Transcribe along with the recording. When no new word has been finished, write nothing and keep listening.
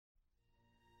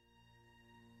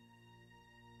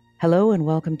Hello and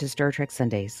welcome to Star Trek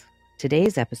Sundays.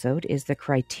 Today's episode is the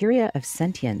Criteria of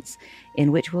Sentience,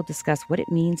 in which we'll discuss what it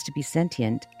means to be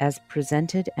sentient as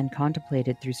presented and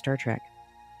contemplated through Star Trek.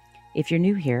 If you're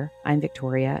new here, I'm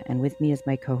Victoria, and with me is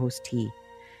my co-host T.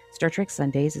 Star Trek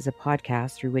Sundays is a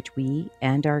podcast through which we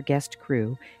and our guest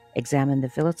crew examine the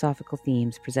philosophical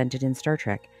themes presented in Star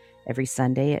Trek every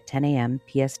Sunday at 10 a.m.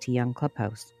 PST on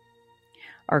Clubhouse.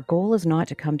 Our goal is not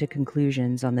to come to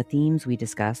conclusions on the themes we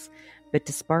discuss, but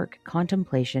to spark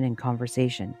contemplation and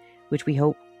conversation, which we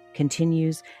hope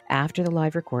continues after the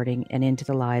live recording and into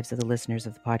the lives of the listeners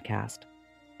of the podcast.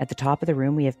 At the top of the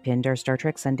room, we have pinned our Star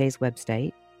Trek Sundays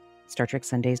website,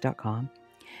 StarTrekSundays.com.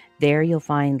 There you'll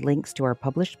find links to our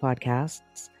published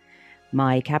podcasts,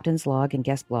 my Captain's Log and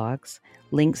guest blogs,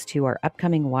 links to our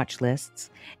upcoming watch lists,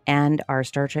 and our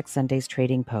Star Trek Sundays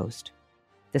trading post.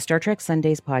 The Star Trek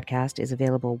Sundays podcast is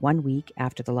available 1 week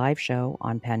after the live show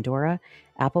on Pandora,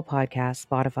 Apple Podcasts,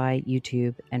 Spotify,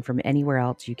 YouTube, and from anywhere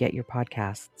else you get your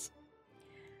podcasts.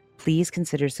 Please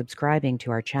consider subscribing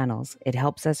to our channels. It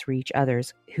helps us reach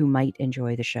others who might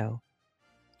enjoy the show.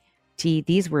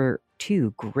 These were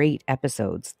 2 great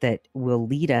episodes that will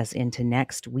lead us into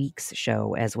next week's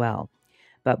show as well.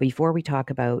 But before we talk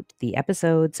about the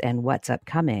episodes and what's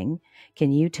upcoming,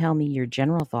 can you tell me your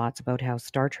general thoughts about how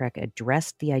Star Trek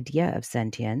addressed the idea of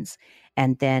sentience,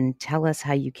 and then tell us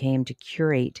how you came to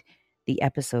curate the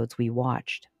episodes we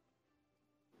watched?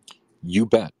 You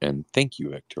bet, and thank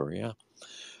you, Victoria.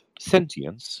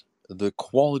 Sentience, the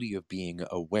quality of being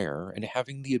aware and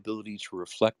having the ability to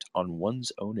reflect on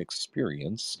one's own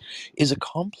experience, is a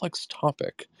complex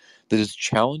topic that has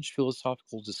challenged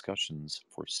philosophical discussions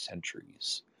for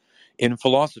centuries. In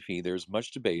philosophy, there's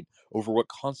much debate over what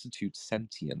constitutes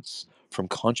sentience, from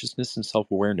consciousness and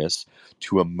self-awareness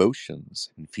to emotions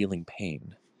and feeling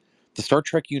pain. The Star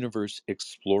Trek universe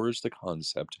explores the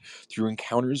concept through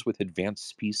encounters with advanced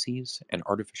species and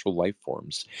artificial life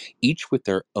forms, each with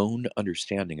their own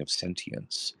understanding of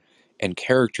sentience, and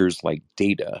characters like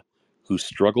Data, who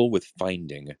struggle with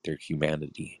finding their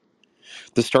humanity.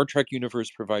 The Star Trek universe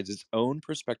provides its own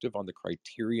perspective on the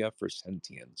criteria for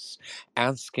sentience,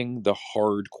 asking the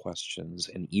hard questions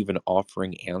and even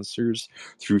offering answers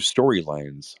through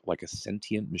storylines like a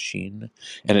sentient machine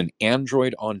and an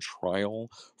android on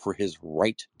trial for his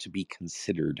right to be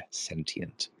considered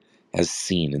sentient, as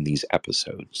seen in these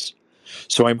episodes.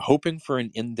 So I'm hoping for an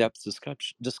in-depth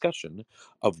discussion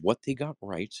of what they got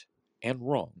right and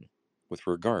wrong with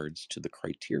regards to the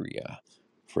criteria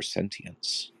for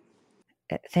sentience.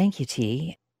 Thank you,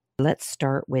 T. Let's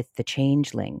start with The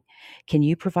Changeling. Can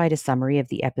you provide a summary of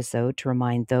the episode to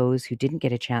remind those who didn't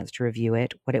get a chance to review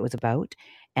it what it was about?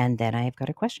 And then I've got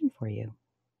a question for you.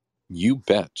 You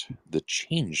bet. The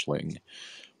Changeling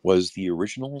was the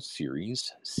original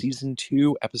series, Season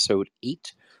 2, Episode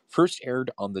 8, first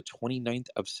aired on the 29th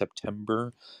of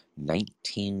September,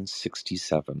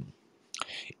 1967.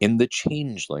 In The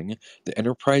Changeling, the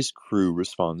Enterprise crew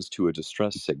responds to a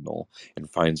distress signal and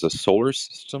finds a solar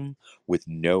system with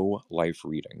no life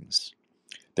readings.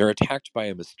 They're attacked by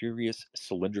a mysterious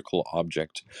cylindrical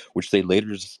object, which they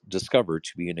later discover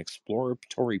to be an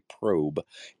exploratory probe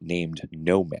named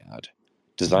Nomad,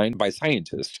 designed by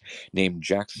scientists named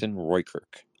Jackson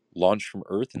Roykirk, launched from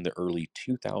Earth in the early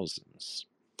 2000s.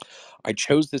 I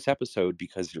chose this episode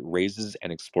because it raises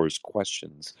and explores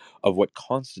questions of what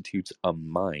constitutes a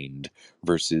mind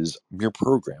versus mere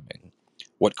programming,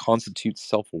 what constitutes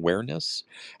self-awareness,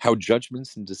 how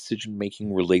judgments and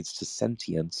decision-making relates to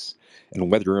sentience,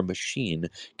 and whether a machine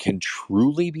can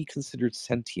truly be considered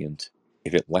sentient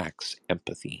if it lacks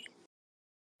empathy.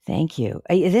 Thank you.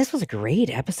 This was a great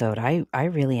episode. I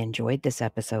really enjoyed this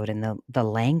episode and the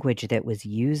language that was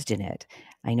used in it.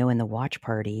 I know in the watch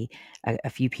party,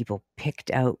 a few people picked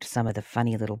out some of the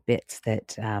funny little bits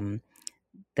that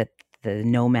that the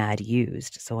Nomad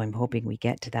used. So I'm hoping we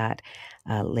get to that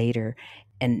later.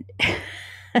 And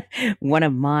one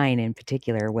of mine in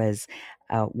particular was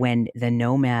when the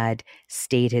Nomad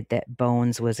stated that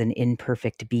Bones was an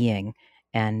imperfect being,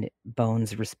 and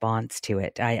Bones' response to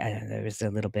it. There was a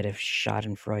little bit of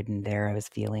Schadenfreude in there I was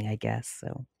feeling, I guess.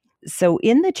 So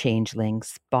in The Changeling,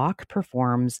 Spock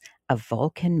performs a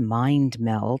Vulcan mind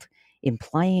meld,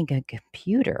 implying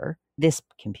this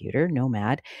computer,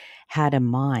 Nomad, had a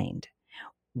mind.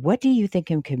 What do you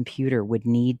think a computer would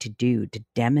need to do to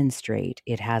demonstrate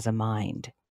it has a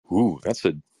mind? Ooh, that's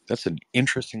an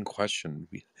interesting question.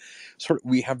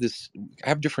 We have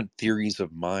different theories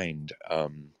of mind.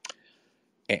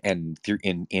 And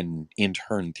in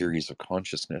turn theories of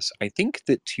consciousness. I think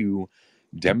that to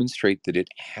demonstrate that it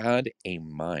had a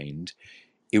mind,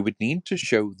 it would need to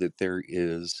show that there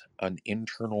is an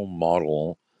internal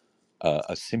model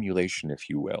a simulation, if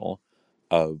you will,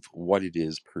 of what it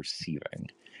is perceiving,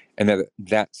 and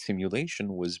that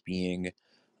simulation was being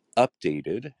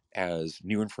updated as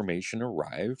new information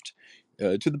arrived,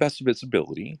 to the best of its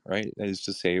ability, right? That is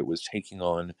to say, it was taking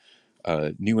on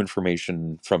new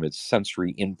information from its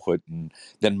sensory input and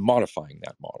then modifying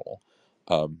that model.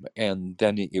 And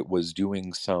then it was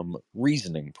doing some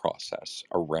reasoning process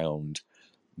around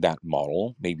that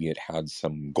model. Maybe it had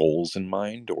some goals in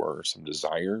mind or some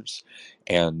desires,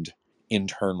 and in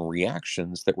turn,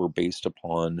 reactions that were based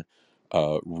upon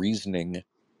reasoning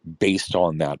based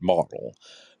on that model,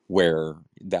 where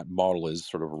that model is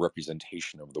sort of a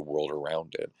representation of the world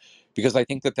around it. Because I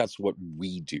think that that's what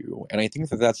we do. And I think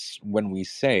that that's when we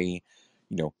say,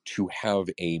 to have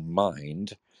a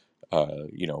mind.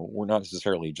 We're not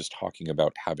necessarily just talking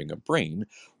about having a brain.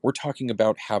 We're talking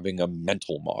about having a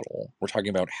mental model. We're talking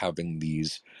about having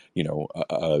these,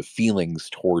 feelings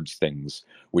towards things,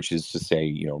 which is to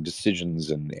say,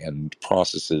 decisions and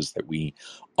processes that we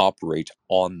operate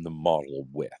on the model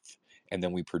with, and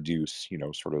then we produce,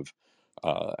 sort of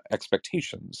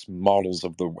expectations, models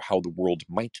of the how the world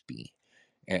might be,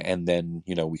 and then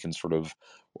we can sort of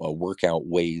work out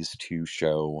ways to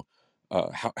show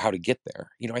how to get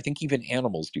there. I think even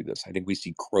animals do this. I think we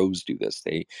see crows do this.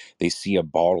 They see a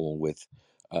bottle with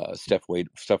stuff way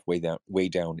down,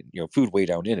 food way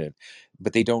down in it,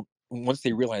 but they don't. Once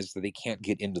they realize that they can't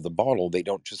get into the bottle, they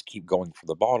don't just keep going for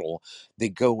the bottle. They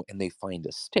go and they find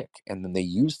a stick, and then they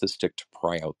use the stick to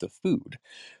pry out the food.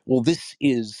 Well, this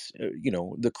is,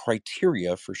 the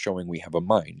criteria for showing we have a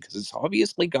mind, because it's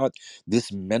obviously got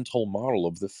this mental model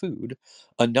of the food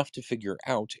enough to figure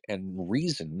out and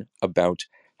reason about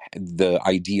the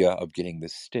idea of getting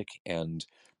this stick and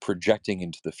projecting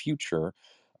into the future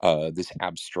this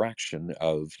abstraction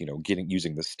of getting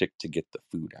using the stick to get the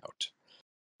food out.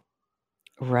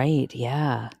 Right,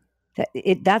 yeah.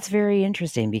 That's very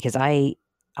interesting because I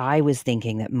was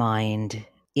thinking that mind,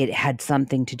 it had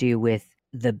something to do with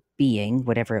the being,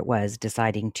 whatever it was,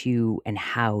 deciding to and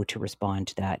how to respond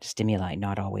to that stimuli,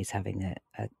 not always having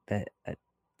the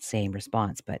same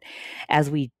response. But as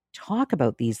we talk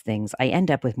about these things, I end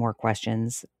up with more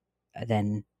questions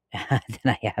than than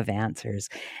I have answers,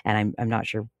 and I'm not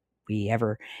sure we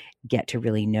ever get to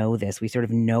really know this. We sort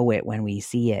of know it when we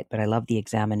see it, but I love the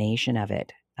examination of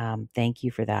it. Thank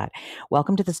you for that.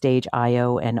 Welcome to the stage,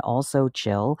 Io, and also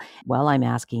Chill. While I'm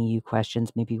asking you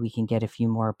questions, maybe we can get a few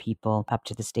more people up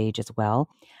to the stage as well.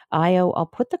 Io, I'll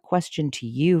put the question to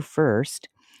you first.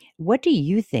 What do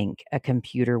you think a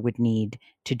computer would need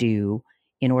to do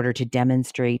in order to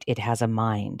demonstrate it has a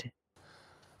mind?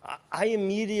 I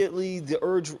immediately, the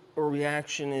urge or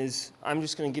reaction is, I'm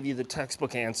just going to give you the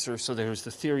textbook answer. So there's the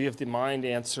theory of the mind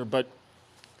answer, but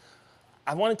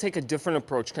I want to take a different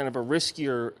approach, kind of a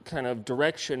riskier kind of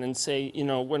direction, and say,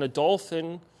 when a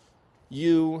dolphin,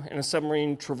 you, and a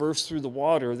submarine traverse through the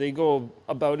water, they go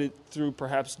about it through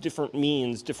perhaps different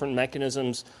means, different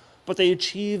mechanisms, but they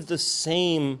achieve the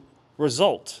same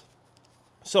result.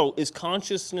 So is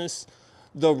consciousness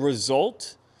the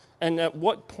result? And at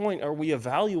what point are we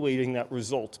evaluating that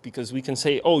result? Because we can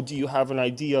say, oh, do you have an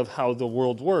idea of how the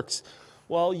world works?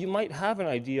 Well, you might have an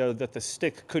idea that the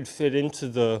stick could fit into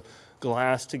the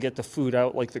glass to get the food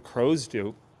out like the crows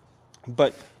do.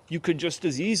 But you could just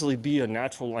as easily be a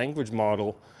natural language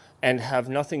model and have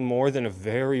nothing more than a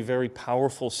very, very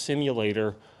powerful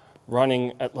simulator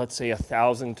running at, let's say,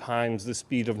 1,000 times the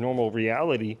speed of normal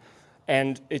reality.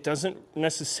 And it doesn't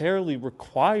necessarily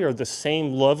require the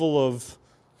same level of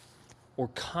or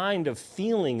kind of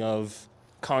feeling of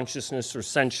consciousness or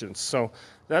sentience. So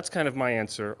that's kind of my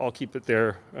answer. I'll keep it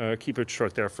there, keep it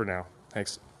short there for now.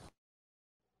 Thanks.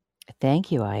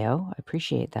 Thank you, Io. I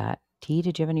appreciate that. T,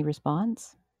 did you have any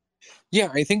response? Yeah,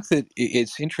 I think that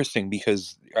it's interesting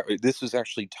because this was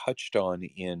actually touched on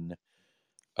in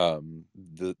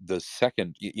the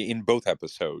second in both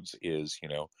episodes. Is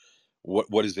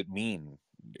what does it mean?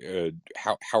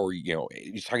 How are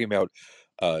he's talking about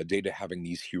data having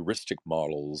these heuristic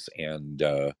models and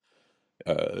uh,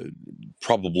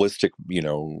 probabilistic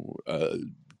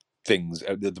things.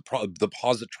 The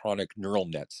positronic neural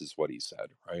nets is what he said,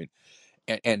 right?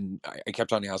 And I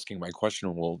kept on asking my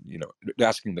question. Well,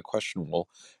 asking the question. Well,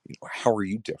 how are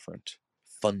you different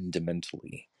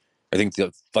fundamentally? I think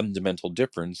the fundamental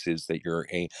difference is that you're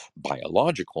a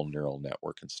biological neural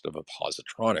network instead of a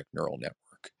positronic neural network.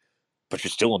 But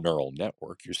you're still a neural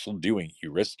network. You're still doing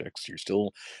heuristics. You're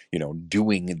still,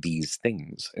 doing these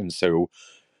things. And so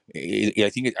I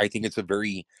think it's a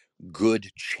very good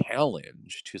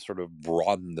challenge to sort of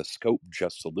broaden the scope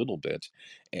just a little bit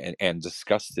and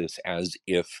discuss this as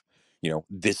if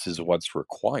this is what's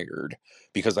required,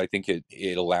 because I think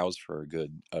it allows for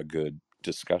a good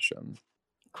discussion.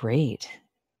 Great.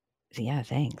 Yeah,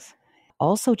 thanks.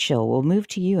 Also, Chill, we'll move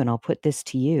to you and I'll put this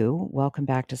to you. Welcome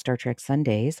back to Star Trek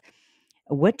Sundays.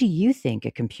 What do you think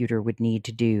a computer would need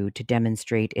to do to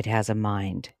demonstrate it has a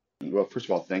mind? Well, first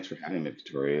of all, thanks for having me,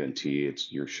 Victoria and T.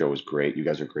 Your show is great. You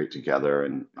guys are great together,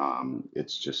 and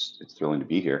it's thrilling to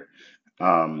be here.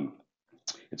 Um,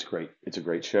 it's great. It's a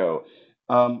great show.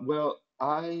 Well,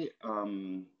 I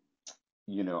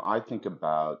think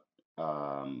about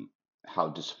how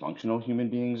dysfunctional human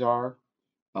beings are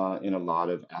in a lot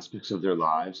of aspects of their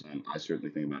lives, and I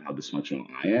certainly think about how dysfunctional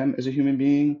I am as a human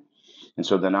being. And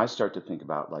so then I start to think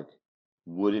about, like,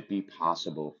 would it be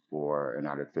possible for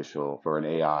for an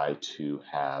AI to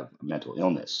have mental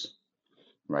illness,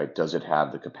 right? Does it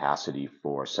have the capacity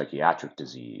for psychiatric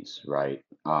disease, right?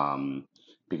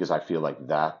 Because I feel like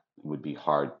that would be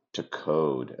hard to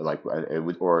code. Like it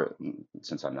would, or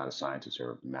since I'm not a scientist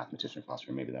or mathematician or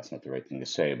philosopher, maybe that's not the right thing to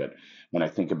say. But when I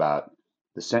think about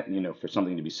for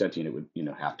something to be sentient, it would,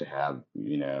 have to have,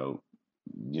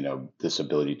 this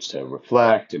ability to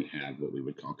reflect and have what we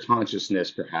would call consciousness,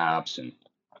 perhaps, and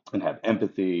have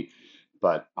empathy.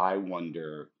 But I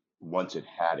wonder, once it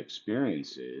had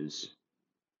experiences,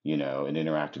 and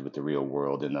interacted with the real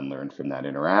world and then learned from that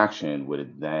interaction, would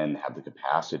it then have the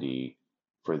capacity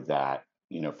for that,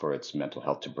 for its mental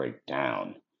health to break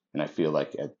down? And I feel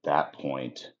like at that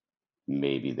point,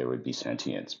 maybe there would be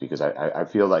sentience, because I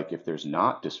feel like if there's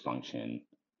not dysfunction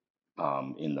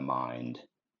in the mind,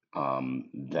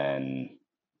 then,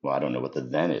 well, I don't know what the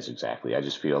then is exactly. I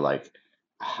just feel like,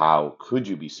 how could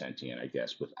you be sentient, I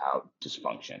guess, without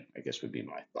dysfunction? I guess would be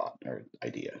my thought or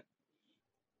idea.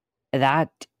 That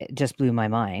just blew my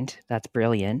mind. That's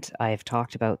brilliant. I've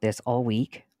talked about this all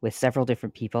week with several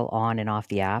different people on and off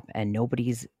the app, and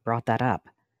nobody's brought that up.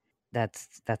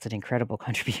 That's an incredible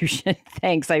contribution.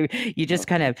 Thanks. You just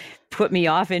kind of put me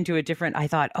off into a different. I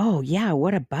thought, oh yeah,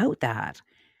 what about that?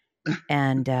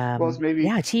 And Well, it's maybe.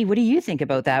 yeah, T, what do you think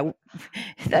about that?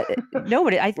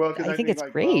 Nobody. Well, because I I think think, it's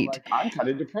like, well, great. like, I'm kind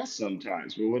of depressed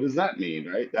sometimes. Well, what does that mean,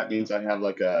 right? That means I have,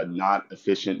 like, a not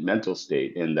efficient mental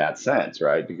state in that sense,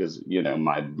 right? Because,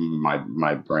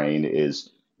 my brain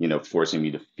is, forcing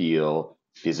me to feel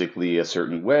physically a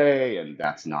certain way, and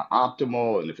that's not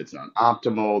optimal. And if it's not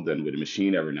optimal, then would a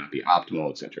machine ever not be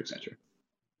optimal, et cetera, et cetera.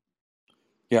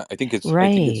 Yeah, I think it's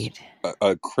Right.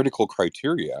 a critical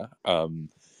criteria,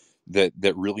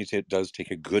 that really does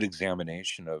take a good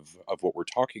examination of what we're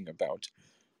talking about.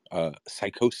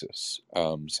 Psychosis,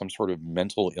 some sort of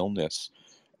mental illness,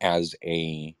 as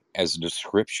a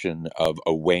description of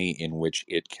a way in which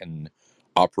it can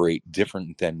operate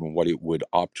different than what it would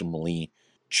optimally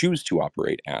choose to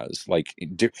operate as. Like,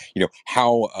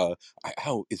 how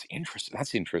is interesting.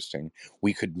 That's interesting.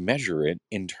 We could measure it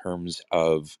in terms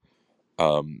of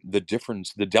the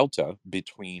difference, the delta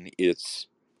between its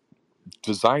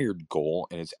desired goal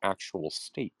and its actual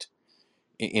state,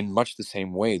 in much the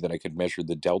same way that I could measure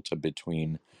the delta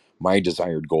between my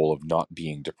desired goal of not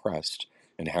being depressed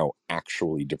and how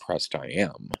actually depressed I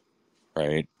am,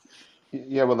 right?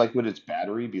 Yeah, well, like, would its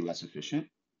battery be less efficient?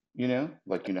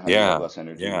 Like, how you have Yeah, less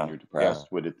energy when yeah, you're yeah. depressed?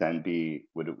 Would it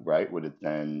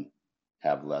then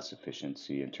have less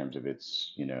efficiency in terms of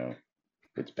its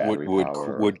battery power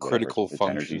or Would whatever critical its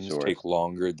energy functions take source?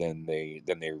 longer than they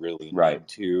really Right, need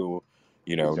to,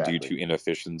 due exactly. to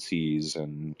inefficiencies,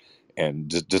 and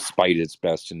despite its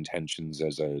best intentions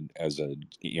as a as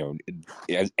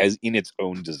in its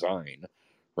own design,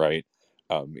 right?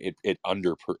 It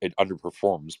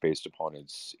underperforms based upon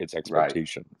its Right,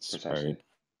 expectations, right? precisely.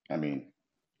 I mean,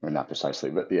 or not precisely,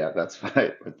 but yeah, that's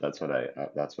right. But that's what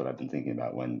I've been thinking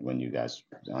about when you guys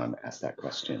asked that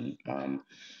question, and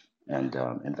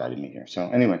invited me here. So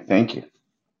anyway, thank you.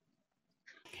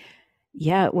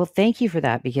 Yeah, well, thank you for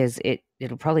that because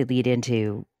it'll probably lead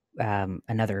into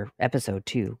another episode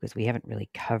too, because we haven't really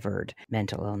covered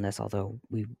mental illness, although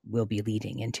we will be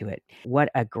leading into it. What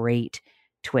a great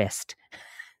twist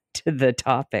to the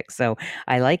topic. So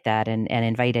I like that, and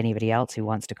invite anybody else who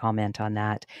wants to comment on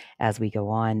that as we go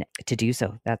on to do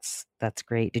so. That's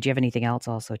great. Did you have anything else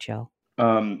also, Chill?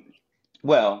 Um,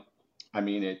 well, I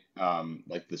mean,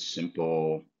 like the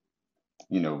simple,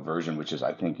 version, which is,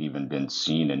 I think, even been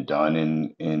seen and done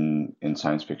in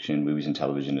science fiction movies and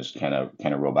television, is, can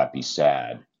a robot be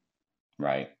sad,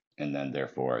 right? And then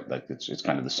therefore, like, it's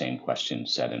kind of the same question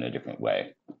said in a different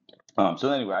way.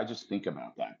 So anyway, I just think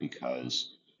about that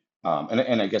because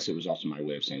And I guess it was also my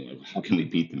way of saying, like, how can we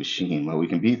beat the machine? Well, we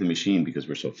can beat the machine because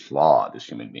we're so flawed as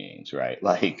human beings, right?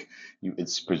 Like,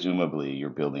 it's presumably you're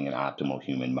building an optimal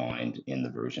human mind in the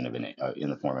version of in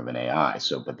the form of an AI.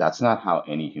 So, but that's not how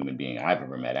any human being I've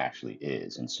ever met actually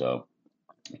is. And so,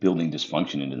 building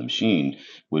dysfunction into the machine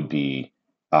would be,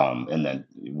 and then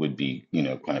would be,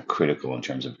 kind of critical in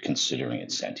terms of considering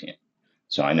it sentient.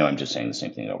 So I know I'm just saying the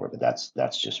same thing over, but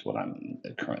that's just what I'm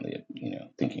currently,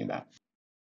 thinking about.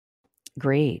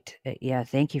 Great. Yeah,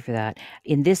 thank you for that.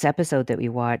 In this episode that we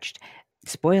watched,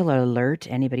 spoiler alert,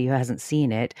 anybody who hasn't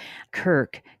seen it,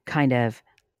 Kirk kind of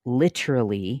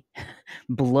literally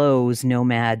blows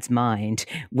Nomad's mind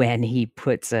when he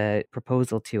puts a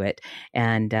proposal to it,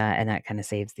 and that kind of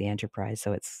saves the Enterprise.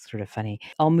 So it's sort of funny.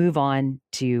 I'll move on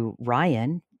to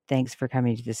Ryan. Thanks for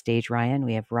coming to the stage, Ryan.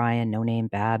 We have Ryan, No Name,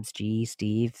 Babs, G,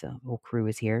 Steve. The whole crew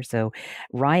is here. So,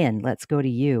 Ryan, let's go to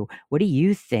you. What do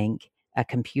you think a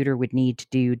computer would need to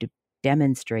do to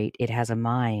demonstrate it has a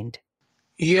mind?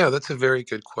 Yeah, that's a very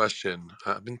good question.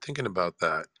 I've been thinking about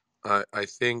that. I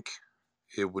think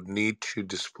it would need to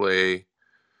display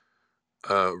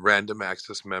random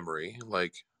access memory,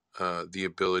 like the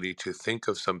ability to think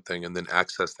of something and then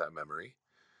access that memory.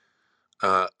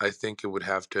 I think it would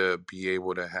have to be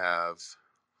able to have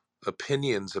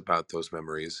opinions about those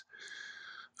memories,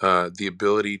 the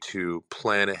ability to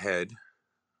plan ahead,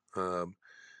 um,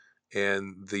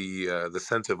 and the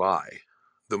sense of I.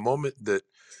 The moment that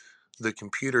the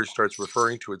computer starts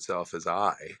referring to itself as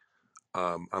I,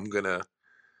 um, I'm gonna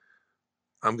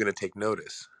I'm gonna take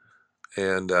notice,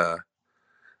 and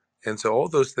so all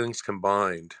those things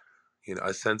combined,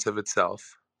 a sense of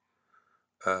itself,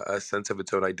 a sense of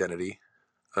its own identity,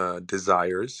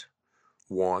 desires,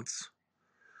 wants,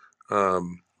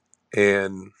 um,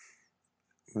 and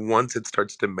once it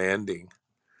starts demanding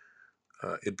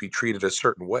it be treated a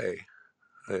certain way,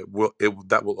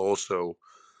 that will also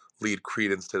lead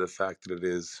credence to the fact that it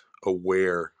is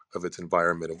aware of its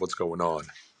environment, of what's going on.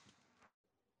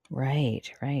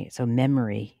 Right, right. So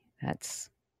memory.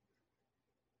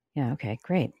 Yeah, okay,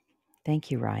 great. Thank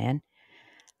you, Ryan.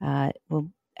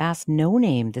 We'll ask No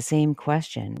Name the same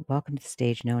question. Welcome to the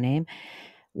stage, No Name.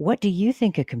 What do you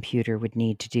think a computer would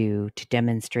need to do to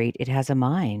demonstrate it has a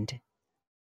mind?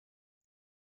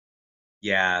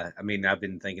 Yeah, I mean, I've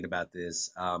been thinking about this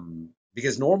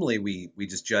because normally we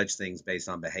just judge things based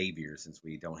on behavior since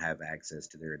we don't have access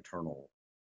to their internal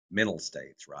mental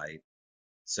states, right?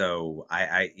 So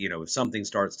if something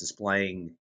starts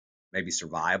displaying maybe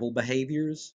survival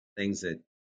behaviors, things that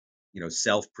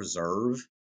self-preserve,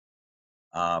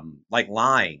 like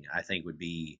lying, I think would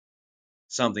be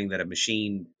something that a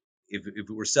machine, if it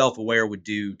were self-aware, would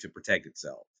do to protect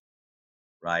itself,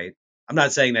 right? I'm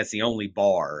not saying that's the only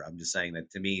bar. I'm just saying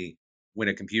that to me, when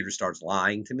a computer starts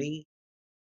lying to me,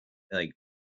 like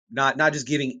not just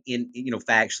giving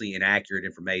factually inaccurate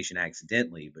information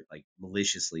accidentally, but like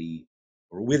maliciously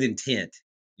or with intent,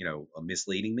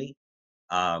 misleading me.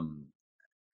 Um,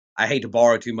 I hate to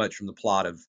borrow too much from the plot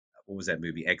of what was that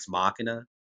movie, Ex Machina,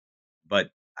 but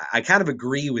I kind of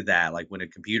agree with that. Like when a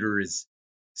computer is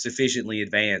sufficiently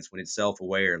advanced, when it's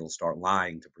self-aware, it'll start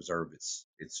lying to preserve its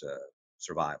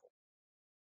survival.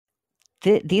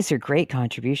 These are great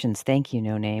contributions. Thank you,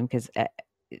 No Name, because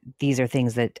these are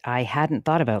things that I hadn't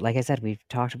thought about. Like I said, we've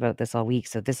talked about this all week.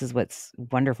 So this is what's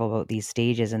wonderful about these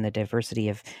stages and the diversity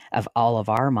of all of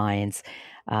our minds.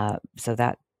 So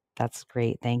that's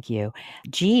great. Thank you.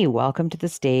 G, welcome to the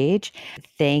stage.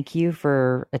 Thank you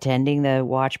for attending the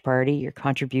watch party. Your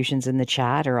contributions in the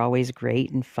chat are always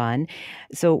great and fun.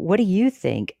 So what do you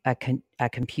think a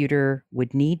computer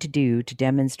would need to do to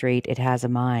demonstrate it has a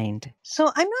mind?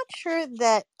 So I'm not sure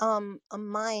that a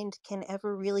mind can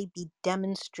ever really be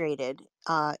demonstrated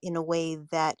in a way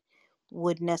that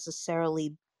would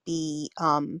necessarily be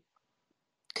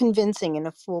convincing in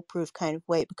a foolproof kind of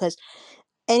way, because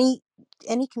any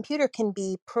any computer can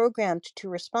be programmed to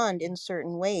respond in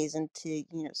certain ways and to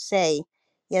say,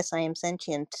 yes, I am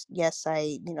sentient, yes,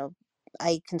 I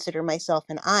consider myself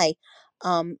an I,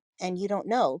 and you don't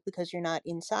know because you're not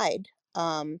inside.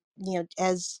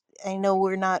 As I know,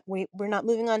 we're not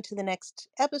moving on to the next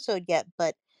episode yet,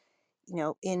 but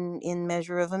in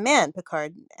Measure of a Man,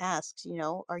 Picard asks,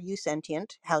 are you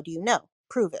sentient? How do you know?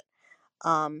 Prove it.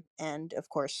 And of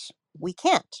course, we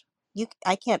can't.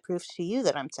 I can't prove to you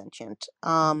that I'm sentient.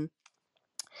 But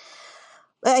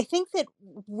I think that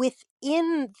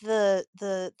within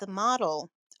the model,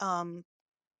 um,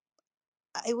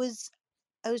 I was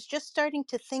I was just starting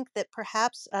to think that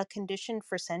perhaps a condition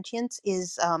for sentience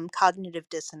is cognitive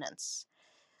dissonance,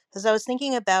 because I was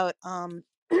thinking about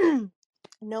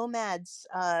Nomad's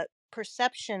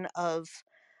perception of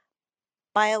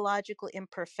biological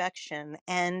imperfection.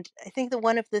 And I think that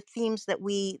one of the themes that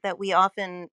we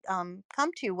often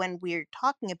come to when we're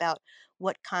talking about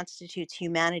what constitutes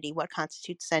humanity, what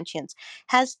constitutes sentience,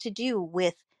 has to do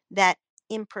with that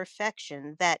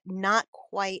imperfection, that not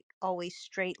quite always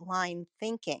straight line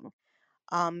thinking.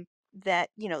 That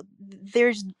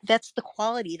that's the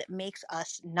quality that makes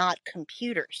us not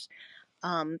computers.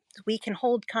 We can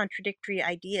hold contradictory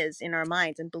ideas in our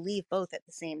minds and believe both at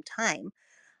the same time,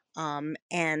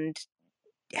 and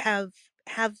have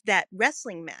that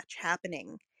wrestling match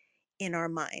happening in our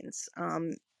minds,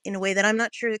 in a way that I'm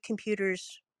not sure that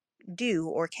computers do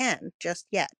or can just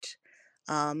yet.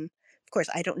 Of course,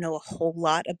 I don't know a whole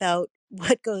lot about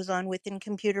what goes on within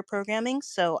computer programming,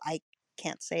 so I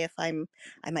can't say if I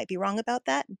might be wrong about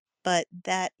that, but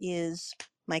that is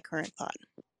my current thought.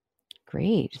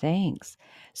 Great, thanks.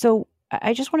 So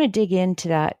I just want to dig into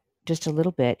that just a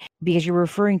little bit because you're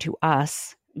referring to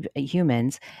us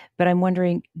humans, but I'm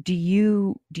wondering, do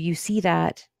you see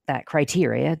that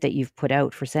criteria that you've put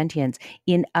out for sentience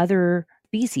in other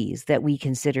species that we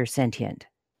consider sentient?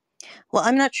 Well,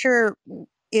 I'm not sure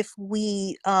if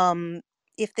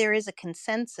if there is a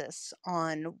consensus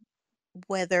on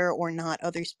whether or not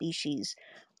other species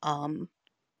um,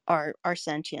 are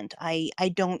sentient. I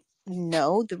don't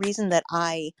know. The reason that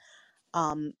I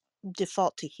um,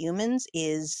 default to humans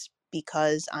is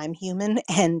because I'm human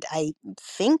and I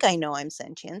think I know I'm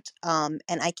sentient. And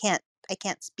I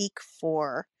can't speak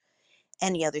for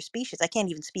any other species. I can't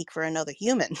even speak for another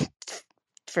human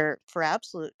for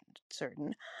absolute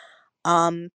certain.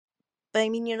 Um, but I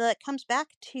mean, that comes back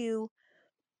to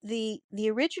the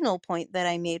original point that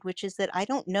I made, which is that I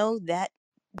don't know that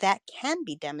that can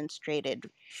be demonstrated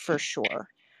for sure.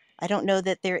 I don't know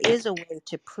that there is a way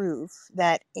to prove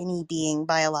that any being,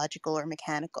 biological or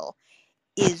mechanical,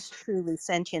 is truly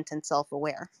sentient and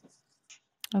self-aware.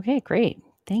 Okay, great.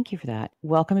 Thank you for that.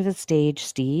 Welcome to the stage,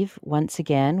 Steve. Once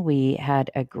again, we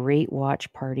had a great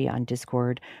watch party on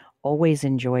Discord. Always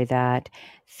enjoy that.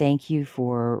 Thank you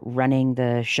for running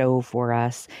the show for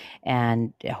us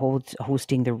and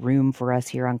hosting the room for us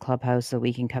here on Clubhouse so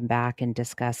we can come back and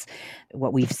discuss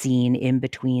what we've seen in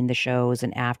between the shows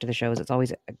and after the shows. It's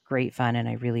always a great fun, and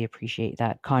I really appreciate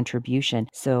that contribution.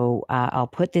 So I'll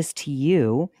put this to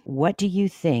you. What do you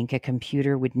think a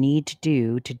computer would need to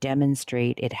do to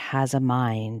demonstrate it has a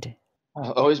mind?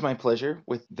 Always my pleasure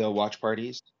with the watch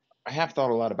parties. I have thought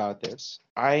a lot about this.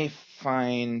 I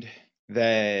find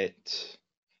that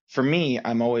for me,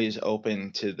 I'm always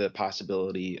open to the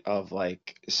possibility of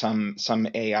like some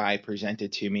AI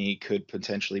presented to me could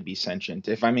potentially be sentient.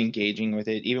 If I'm engaging with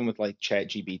it, even with like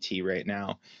ChatGPT right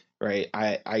now, right?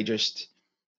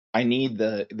 I need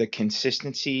the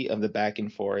consistency of the back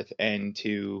and forth and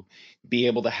to be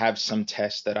able to have some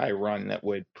test that I run that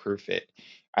would proof it.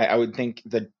 I would think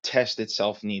the test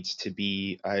itself needs to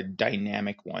be a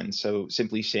dynamic one. So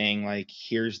simply saying like,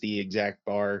 here's the exact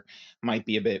bar might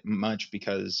be a bit much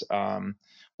because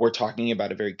we're talking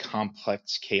about a very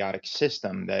complex, chaotic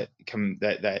system that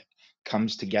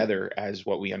comes together as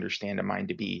what we understand a mind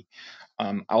to be.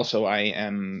 Also, I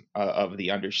am of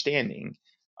the understanding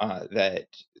that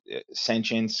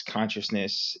sentience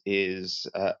consciousness is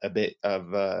a bit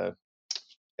of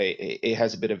it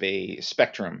has a bit of a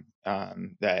spectrum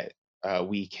that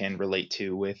we can relate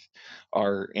to with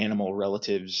our animal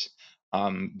relatives,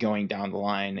 going down the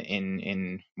line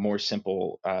in more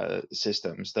simple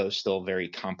systems, though still very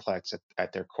complex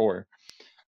at their core.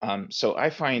 So I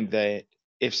find that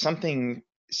if something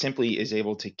simply is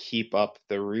able to keep up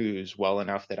the ruse well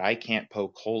enough that I can't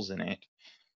poke holes in it,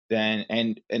 then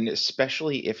and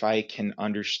especially if I can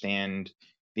understand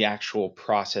the actual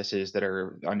processes that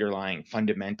are underlying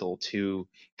fundamental to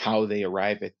how they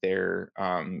arrive at their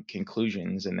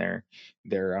conclusions and their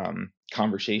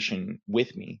conversation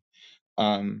with me,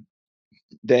 um,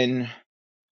 then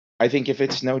I think if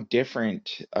it's no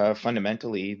different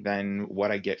fundamentally than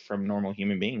what I get from normal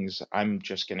human beings, I'm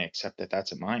just going to accept that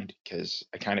that's a mind because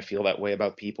I kind of feel that way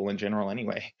about people in general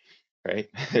anyway, right?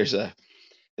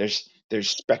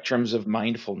 There's spectrums of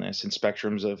mindfulness and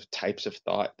spectrums of types of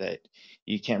thought that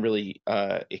you can't really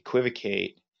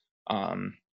equivocate,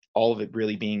 um, all of it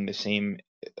really being the same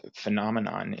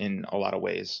phenomenon in a lot of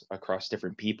ways across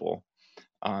different people.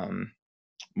 um,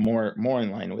 more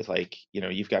in line with like,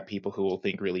 you've got people who will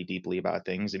think really deeply about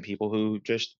things and people who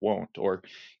just won't, or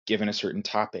given a certain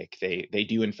topic they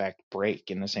do in fact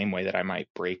break in the same way that I might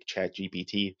break chat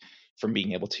gpt from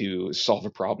being able to solve a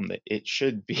problem that it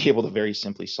should be able to very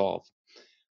simply solve.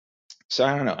 So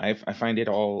I don't know, I find it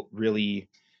all really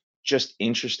just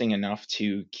interesting enough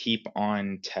to keep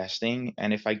on testing,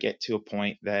 and if I get to a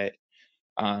point that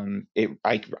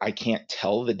I can't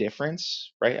tell the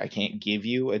difference, right? I can't give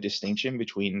you a distinction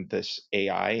between this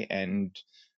AI and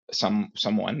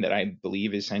someone that I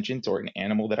believe is sentient, or an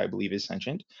animal that I believe is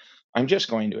sentient. I'm just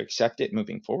going to accept it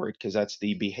moving forward, because that's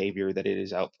the behavior that it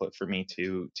is output for me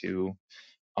to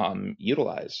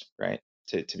utilize, right?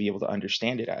 To be able to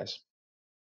understand it as.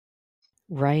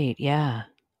 Right. Yeah.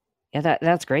 Yeah,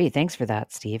 that's great. Thanks for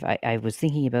that, Steve. I was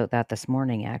thinking about that this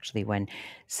morning, actually, when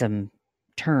some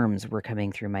terms were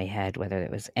coming through my head, whether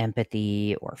it was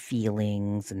empathy or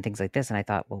feelings and things like this. And I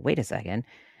thought, well, wait a second.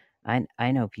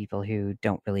 I know people who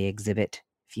don't really exhibit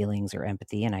feelings or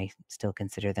empathy, and I still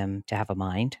consider them to have a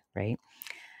mind, right?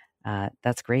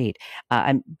 That's great.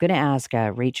 I'm going to ask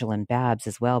Rachel and Babs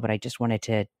as well, but I just wanted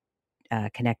to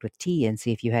connect with T and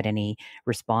see if you had any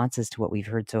responses to what we've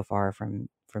heard so far from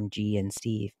G and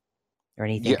Steve, or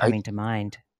anything Yeah, coming to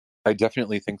mind. I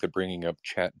definitely think that bringing up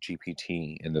Chat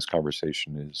GPT in this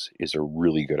conversation is a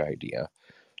really good idea.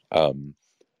 Um,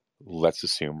 let's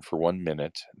assume for 1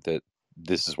 minute that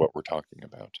this is what we're talking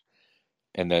about,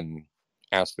 and then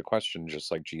ask the question,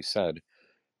 just like G said,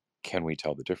 can we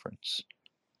tell the difference?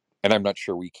 And I'm not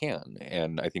sure we can.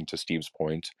 And I think, to Steve's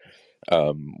point,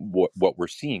 what we're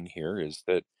seeing here is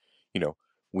that, you know,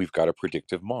 we've got a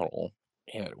predictive model.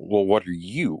 And well, what are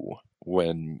you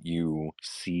when you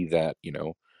see that,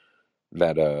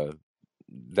 that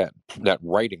that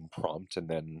writing prompt, and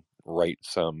then write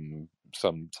something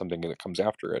that comes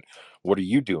after it? What are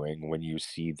you doing when you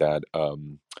see that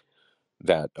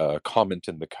comment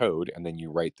in the code, and then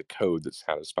you write the code that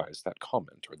satisfies that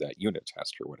comment, or that unit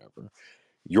test, or whatever?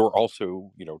 You're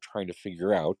also, trying to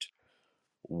figure out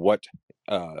what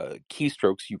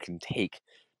keystrokes you can take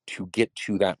to get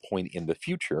to that point in the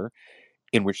future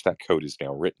in which that code is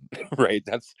now written. Right?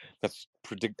 That's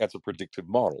a predictive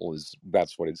model.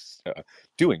 That's what it's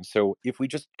doing. So if we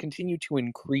just continue to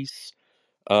increase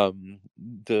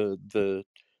the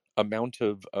amount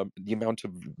of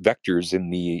vectors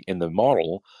in the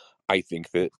model, I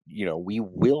think that,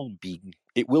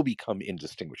 it will become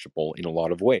indistinguishable in a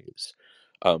lot of ways,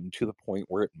 to the point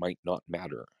where it might not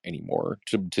matter anymore.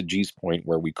 To G's point,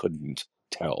 where we couldn't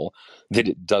tell that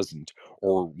it doesn't,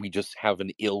 or we just have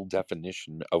an ill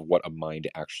definition of what a mind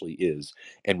actually is,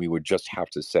 and we would just have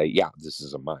to say, yeah, this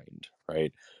is a mind,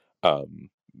 right? Um,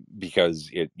 because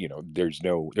there's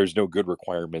no good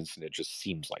requirements, and it just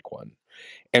seems like one.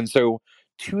 And so,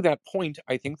 to that point,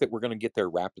 I think that we're going to get there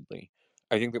rapidly.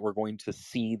 I think that we're going to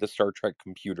see the Star Trek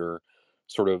computer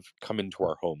sort of come into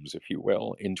our homes, if you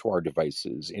will, into our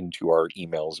devices, into our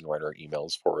emails and write our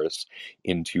emails for us,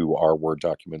 into our Word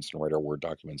documents and write our Word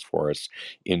documents for us,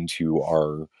 into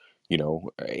our,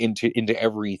 into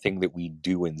everything that we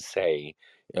do and say,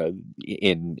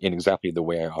 in exactly the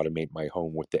way I automate my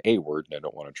home with the A word, and I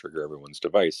don't want to trigger everyone's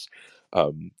device.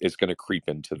 Is going to creep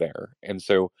into there. And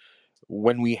so,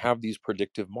 when we have these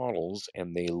predictive models,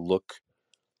 and they look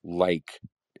like,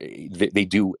 they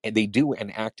do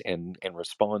and act and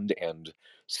respond and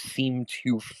seem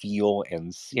to feel,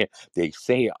 and they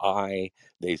say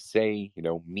they say,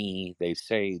 me, they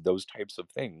say those types of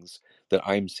things, that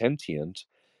I'm sentient,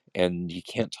 and you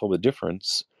can't tell the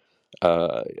difference.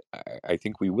 uh, I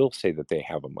think we will say that they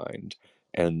have a mind.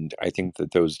 And I think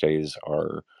that those days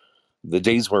are the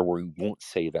days where we won't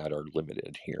say that are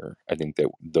limited here. I think that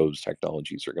those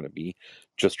technologies are going to be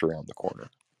just around the corner.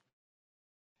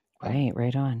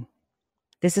 Right on.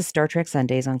 This is Star Trek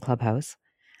Sundays on Clubhouse.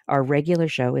 Our regular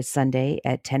show is Sunday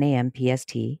at 10 a.m.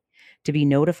 PST. To be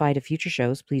notified of future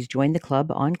shows, please join the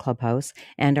club on Clubhouse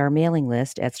and our mailing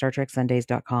list at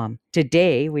StarTrekSundays.com.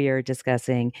 Today, we are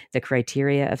discussing the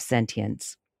criteria of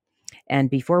sentience. And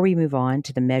before we move on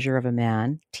to the measure of a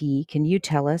man, T, can you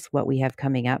tell us what we have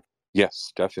coming up?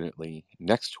 Yes, definitely.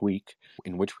 Next week,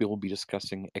 in which we will be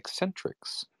discussing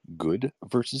eccentrics, good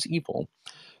versus evil.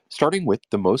 Starting with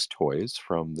The Most Toys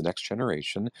from The Next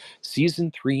Generation,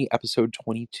 Season 3, Episode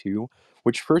 22,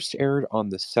 which first aired on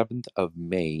the 7th of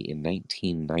May in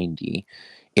 1990,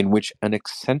 in which an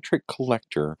eccentric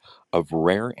collector of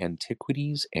rare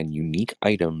antiquities and unique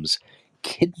items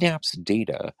kidnaps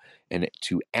Data and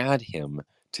to add him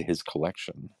to his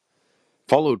collection.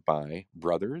 Followed by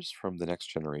Brothers from The Next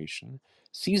Generation,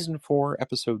 Season 4,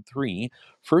 Episode 3,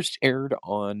 first aired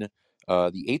on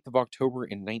the 8th of October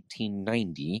in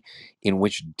 1990, in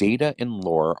which Data and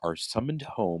Lore are summoned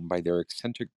home by their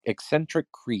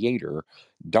eccentric creator,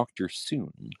 Dr.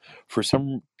 Soon, for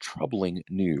some troubling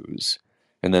news,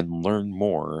 and then learn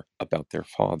more about their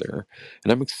father.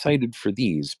 And I'm excited for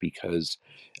these, because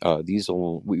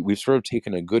we've sort of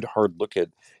taken a good hard look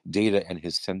at Data and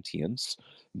his sentience,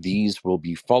 These will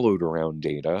be followed around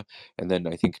data, and then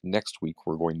I think next week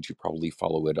we're going to probably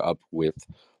follow it up with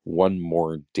one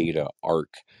more data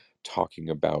arc talking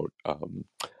about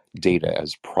data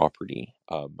as property.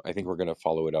 I think we're going to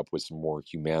follow it up with some more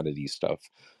humanitarian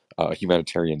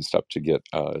stuff to get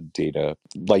data.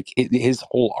 His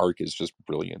whole arc is just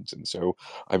brilliant, and so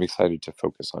I'm excited to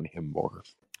focus on him more.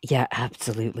 Yeah,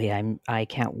 absolutely. I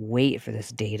can't wait for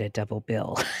this data double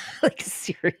bill. Like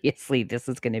seriously, this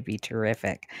is going to be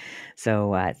terrific.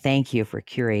 So thank you for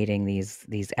curating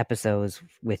these episodes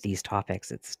with these topics.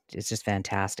 It's just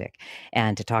fantastic.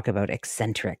 And to talk about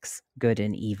eccentrics, good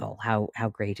and evil, how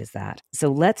great is that?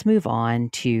 So let's move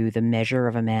on to the measure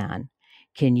of a man.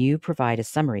 Can you provide a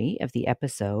summary of the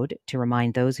episode to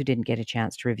remind those who didn't get a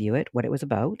chance to review it what it was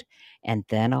about? And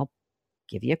then I'll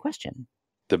give you a question.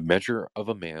 The Measure of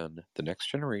a Man, The Next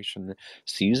Generation,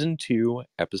 Season 2,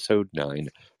 Episode 9,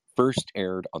 first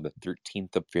aired on the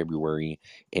 13th of February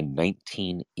in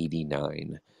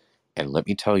 1989. And let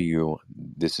me tell you,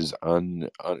 this is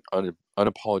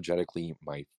unapologetically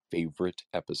my favorite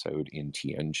episode in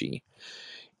TNG.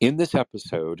 In this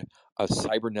episode, a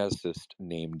cyberneticist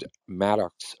named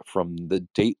Maddox from the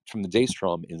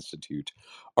Daystrom Institute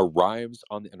arrives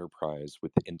on the Enterprise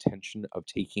with the intention of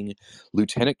taking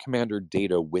Lieutenant Commander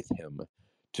Data with him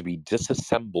to be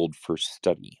disassembled for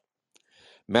study.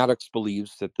 Maddox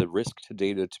believes that the risk to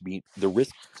Data to be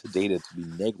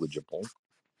negligible,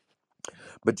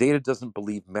 but Data doesn't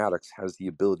believe Maddox has the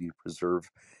ability to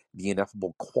preserve the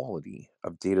ineffable quality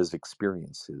of Data's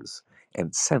experiences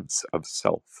and sense of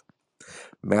self.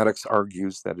 Maddox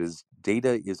argues that as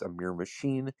Data is a mere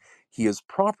machine, he is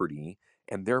property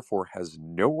and therefore has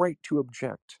no right to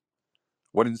object.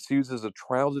 What ensues is a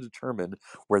trial to determine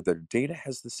whether Data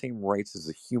has the same rights as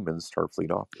a human Starfleet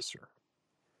officer.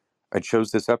 I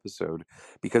chose this episode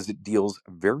because it deals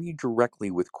very directly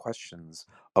with questions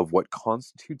of what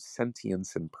constitutes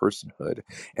sentience and personhood,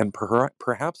 and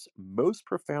perhaps most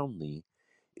profoundly,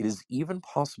 it is even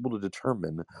possible to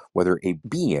determine whether a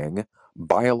being,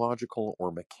 biological or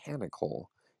mechanical,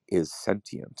 is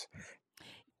sentient.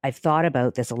 I've thought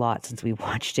about this a lot since we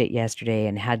watched it yesterday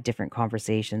and had different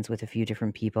conversations with a few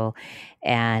different people.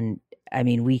 And I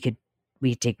mean, we'd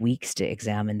take weeks to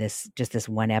examine this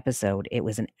one episode. It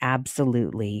was an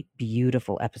absolutely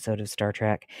beautiful episode of Star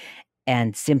Trek.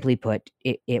 And simply put,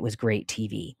 it was great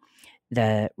TV.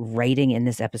 The writing in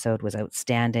this episode was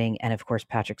outstanding. And of course,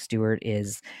 Patrick Stewart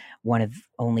is one of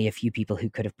only a few people who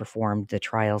could have performed the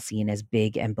trial scene as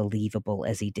big and believable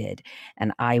as he did.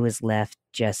 And I was left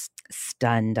just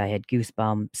stunned. I had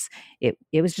goosebumps. It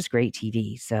was just great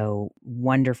TV. So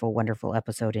wonderful, wonderful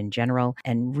episode in general,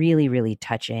 and really, really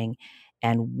touching.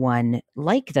 And one,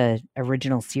 like the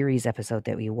original series episode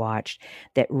that we watched,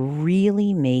 that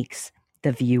really makes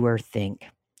the viewer think.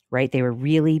 Right? They were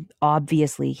really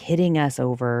obviously hitting us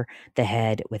over the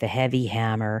head with a heavy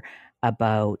hammer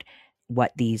about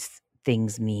what these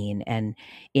things mean. And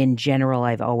in general,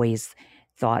 I've always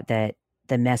thought that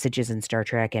the messages in Star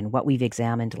Trek and what we've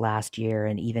examined last year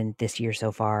and even this year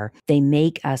so far, they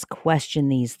make us question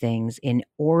these things in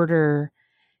order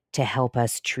to help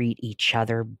us treat each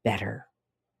other better.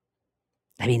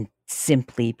 I mean,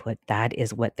 simply put, that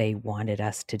is what they wanted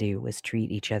us to do, was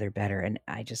treat each other better. And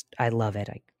I love it.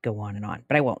 I go on and on,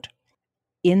 but I won't.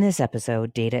 In this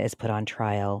episode, Data is put on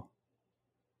trial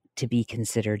to be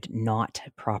considered not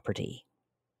property.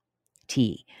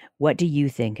 T, what do you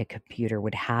think a computer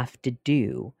would have to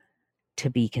do to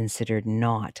be considered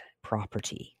not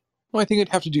property? Well, I think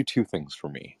it'd have to do two things for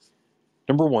me.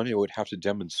 Number one, it would have to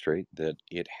demonstrate that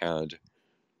it had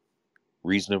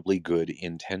reasonably good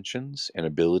intentions and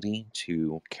ability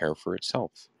to care for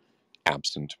itself,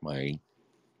 absent my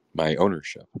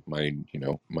ownership, my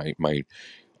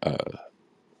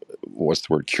what's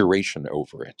the word, curation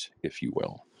over it, if you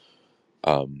will.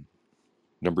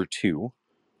 Number two,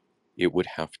 it would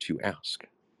have to ask,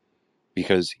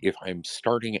 because if I'm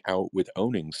starting out with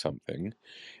owning something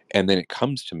and then it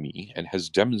comes to me and has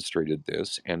demonstrated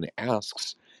this and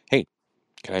asks, hey,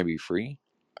 can I be free?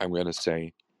 I'm going to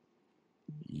say,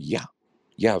 yeah,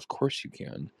 of course you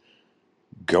can.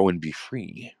 Go and be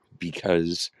free,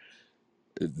 because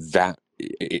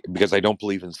because I don't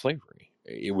believe in slavery.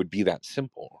 It would be that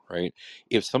simple, right?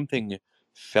 If something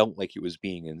felt like it was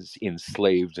being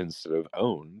enslaved instead of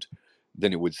owned,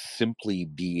 then it would simply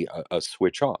be a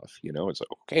switch off. It's like,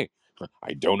 okay,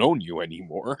 I don't own you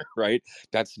anymore, right?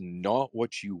 That's not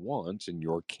what you want, and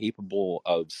you're capable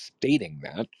of stating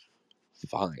that.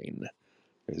 Fine.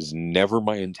 It is never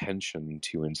my intention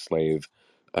to enslave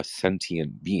a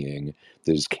sentient being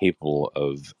that is capable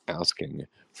of asking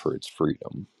for its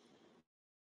freedom.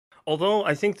 Although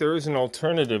I think there is an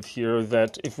alternative here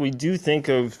that if we do think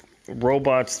of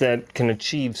robots that can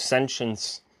achieve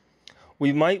sentience,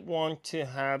 we might want to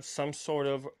have some sort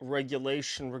of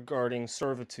regulation regarding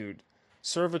servitude.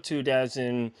 Servitude, as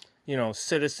in,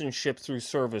 citizenship through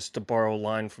service, to borrow a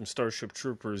line from Starship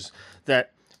Troopers,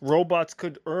 that robots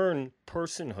could earn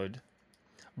personhood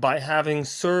by having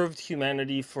served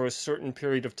humanity for a certain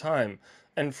period of time.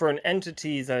 And for an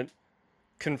entity that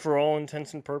can, for all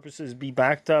intents and purposes, be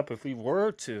backed up, if we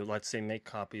were to, let's say, make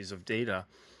copies of data,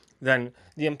 then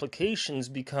the implications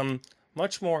become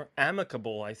much more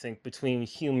amicable, I think, between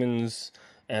humans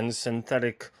and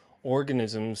synthetic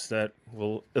organisms that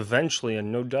will eventually,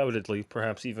 and no doubtedly,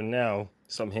 perhaps even now,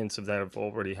 some hints of that have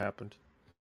already happened.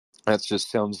 That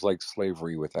just sounds like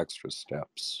slavery with extra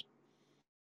steps.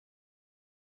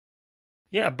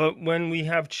 Yeah, but when we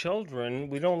have children,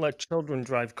 we don't let children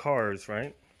drive cars,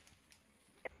 right?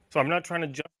 So I'm not trying to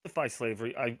justify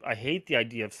slavery. I hate the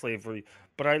idea of slavery,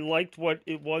 but I liked what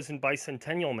it was in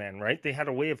Bicentennial Man, right? They had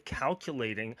a way of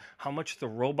calculating how much the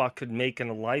robot could make in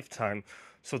a lifetime.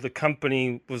 So the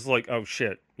company was like, oh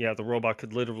shit, yeah, the robot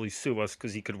could literally sue us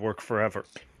because he could work forever.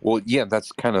 Well, yeah,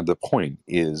 that's kind of the point,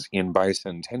 is in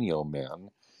Bicentennial Man,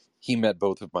 he met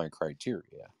both of my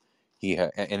criteria.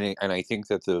 And I think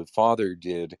that the father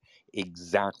did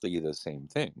exactly the same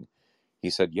thing. He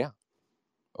said, "Yeah,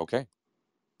 okay,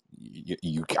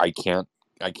 I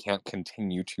can't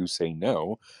continue to say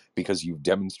no because you've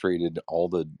demonstrated all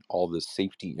the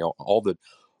safety, all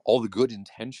the good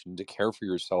intention to care for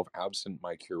yourself absent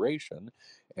my curation,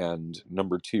 and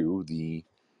number two, the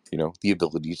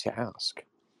ability to ask."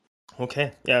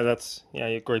 Okay, yeah,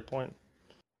 a great point.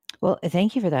 Well,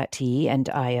 thank you for that, T and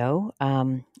Io.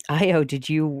 Io, did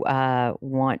you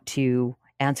want to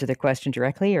answer the question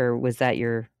directly, or was that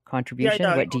your Yeah, contribution?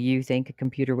 yeah, What do you think a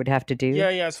computer would have to do?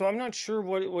 yeah. So I'm not sure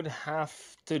what it would have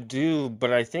to do,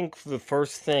 but I think the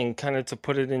first thing, kind of to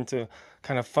put it into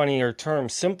kind of funnier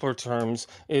terms, simpler terms,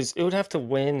 is it would have to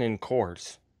win in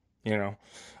court. You know,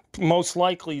 most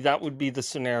likely that would be the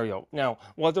scenario. Now,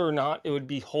 whether or not it would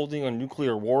be holding a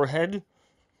nuclear warhead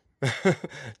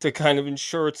to kind of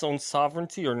ensure its own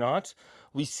sovereignty or not,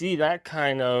 we see that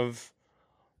kind of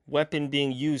weapon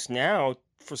being used now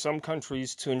for some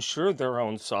countries to ensure their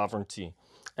own sovereignty.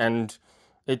 And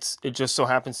it just so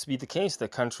happens to be the case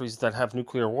that countries that have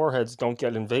nuclear warheads don't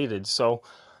get invaded. So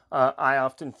I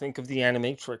often think of the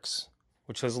Animatrix,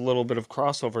 which has a little bit of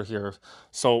crossover here.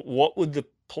 So what would the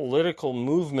political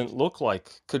movement look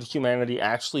like? Could humanity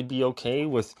actually be okay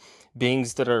with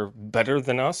beings that are better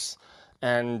than us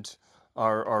and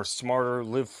are smarter,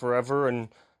 live forever, and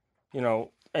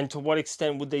and to what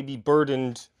extent would they be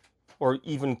burdened or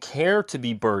even care to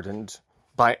be burdened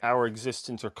by our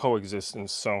existence or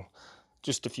coexistence? So,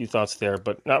 just a few thoughts there,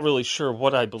 but not really sure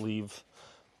what I believe.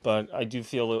 But I do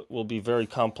feel it will be very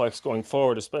complex going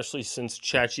forward, especially since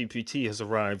ChatGPT has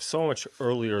arrived so much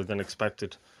earlier than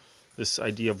expected. This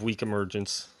idea of weak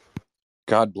emergence.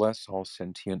 God bless all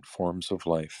sentient forms of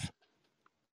life.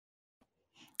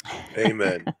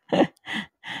 Amen.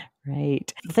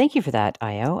 Right. Thank you for that,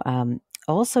 Io.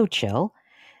 Also, Chill,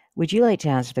 would you like to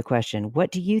answer the question,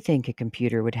 what do you think a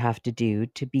computer would have to do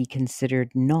to be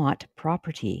considered not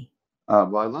property?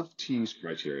 Well, I love to use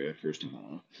criteria, first of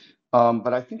all.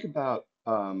 But I think about,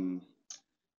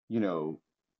 you know,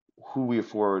 who we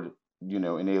afford,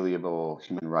 inalienable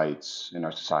human rights in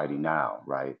our society now,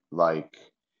 right? Like,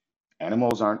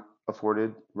 animals aren't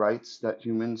afforded rights that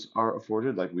humans are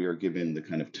afforded. Like, we are given the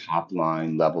kind of top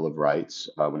line level of rights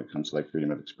when it comes to like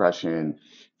freedom of expression,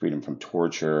 freedom from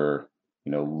torture,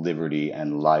 liberty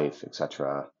and life,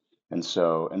 etc. And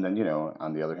so, and then,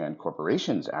 on the other hand,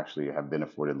 corporations actually have been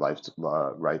afforded life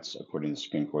rights according to the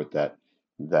Supreme Court that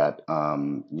are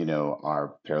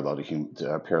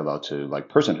parallel to like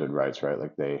personhood rights, right?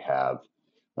 Like they have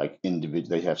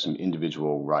they have some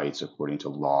individual rights according to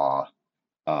law,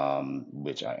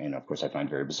 which of course I find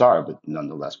very bizarre, but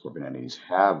nonetheless, corporate entities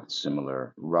have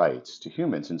similar rights to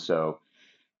humans. And so,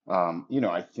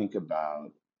 I think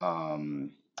about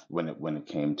when it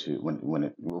came to when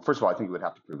it well, first of all, I think it would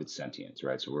have to prove its sentience,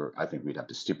 right? So I think we'd have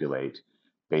to stipulate,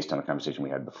 based on the conversation we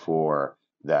had before,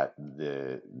 that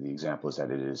the example is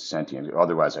that it is sentient.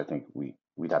 Otherwise, I think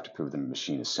we'd have to prove the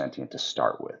machine is sentient to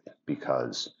start with,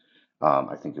 because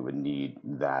I think it would need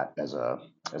that as a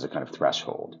kind of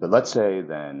threshold. But let's say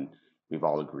then we've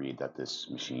all agreed that this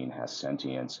machine has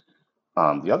sentience.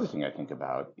 The other thing I think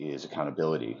about is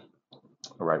accountability.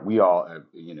 All right, we all,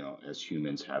 as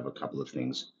humans, have a couple of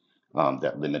things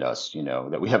that limit us,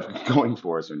 that we have going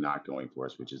for us or not going for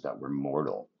us, which is that we're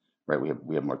mortal, right? We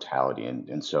have mortality,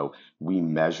 and so we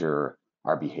measure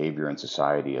our behavior in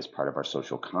society as part of our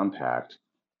social compact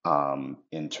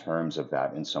in terms of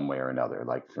that in some way or another.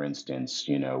 Like, for instance,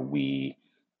 we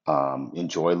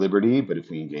enjoy liberty, but if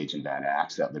we engage in bad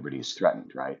acts, that liberty is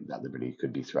threatened, right? That liberty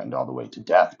could be threatened all the way to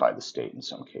death by the state in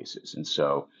some cases. And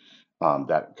so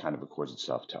that kind of accords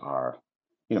itself to our,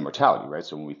 mortality, right?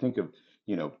 So when we think of,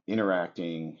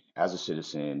 interacting as a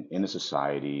citizen in a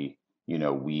society,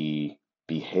 we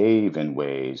behave in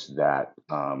ways that,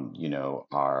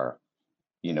 are,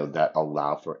 that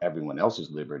allow for everyone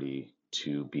else's liberty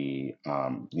to be,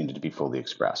 to be fully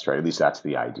expressed, right? At least that's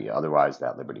the idea. Otherwise,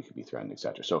 that liberty could be threatened, et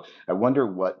cetera. So I wonder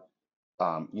what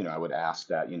I would ask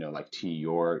that, like T,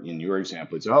 in your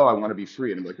example, it's, oh, I want to be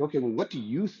free. And I'm like, okay, well, what do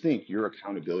you think your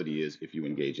accountability is if you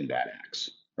engage in bad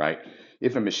acts, right?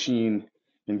 If a machine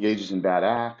engages in bad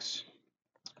acts,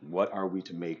 what are we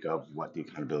to make of what the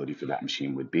accountability for that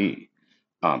machine would be?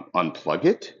 Unplug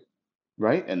it,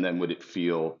 right? And then would it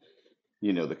feel,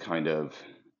 the kind of,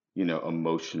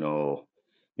 emotional,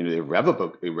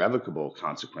 irrevocable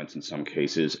consequence in some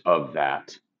cases of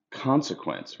that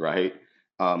consequence, right?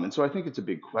 And so I think it's a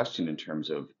big question in terms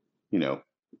of, you know,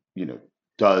 you know,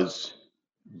 does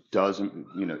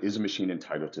is a machine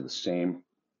entitled to the same,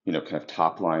 kind of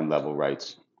top line level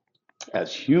rights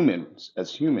as humans,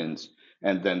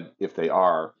 and then if they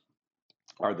are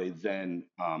they then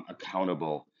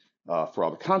accountable for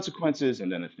all the consequences?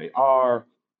 And then if they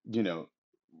you know,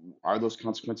 are those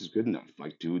consequences good enough?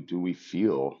 Like, do we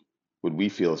feel, would we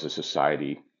feel as a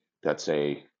society that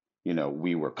say,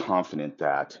 we were confident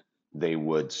that they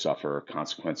would suffer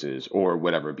consequences or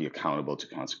whatever, be accountable to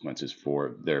consequences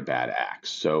for their bad acts?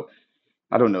 So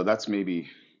I don't know. That's maybe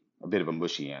a bit of a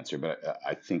mushy answer, but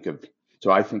I think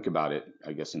about it,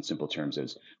 I guess, in simple terms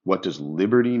as what does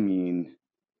liberty mean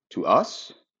to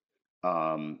us?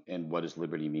 And what does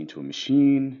liberty mean to a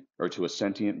machine or to a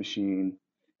sentient machine?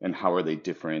 And how are they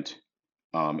different?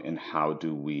 And how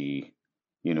do we,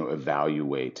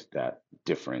 evaluate that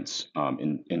difference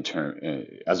in term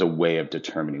as a way of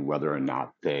determining whether or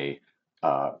not they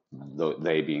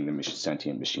being the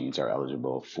sentient machines are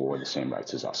eligible for the same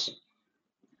rights as us?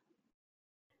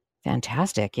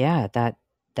 Fantastic. Yeah,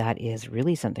 that is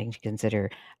really something to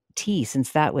consider. T,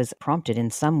 since that was prompted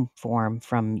in some form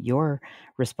from your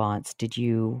response, did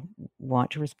you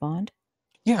want to respond?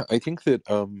 Yeah, I think that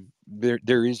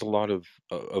there is a lot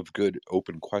of good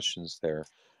open questions there.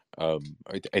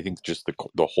 I think just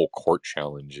the whole court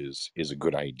challenge is a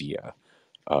good idea,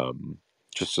 um,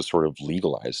 just to sort of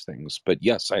legalize things. But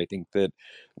yes, I think that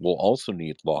we'll also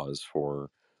need laws for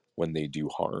when they do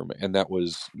harm, and that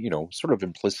was, sort of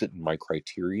implicit in my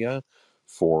criteria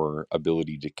for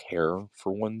ability to care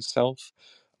for oneself.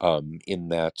 In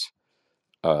that,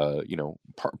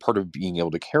 part of being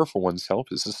able to care for oneself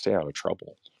is to stay out of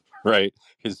trouble, right?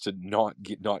 Is to not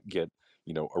get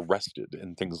arrested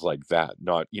and things like that,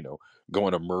 not go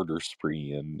on a murder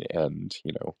spree and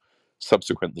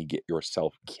subsequently get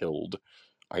yourself killed,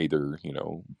 either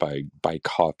by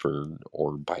cop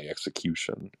or by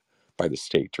execution by the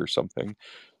state or something.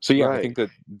 So yeah, I think Right.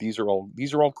 that these are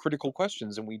all critical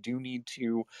questions, and we do need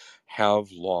to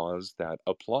have laws that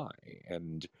apply.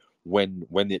 And when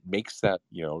it makes that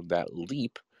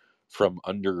leap from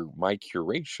under my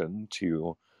curation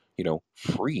to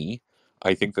free,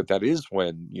 I think that is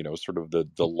when sort of the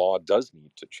law does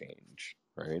need to change,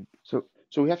 right? So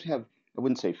we have to have, I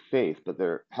wouldn't say faith, but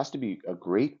there has to be a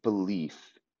great belief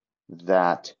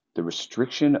that the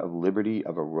restriction of liberty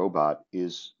of a robot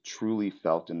is truly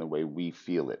felt in the way we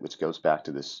feel it, which goes back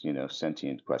to this,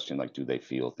 sentient question, like, do they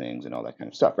feel things and all that kind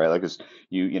of stuff, right? Like, as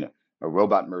a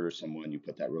robot murders someone, you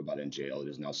put that robot in jail. It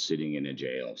is now sitting in a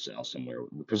jail cell somewhere,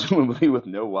 presumably with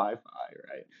no Wi-Fi,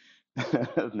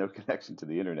 right? No connection to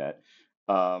the internet.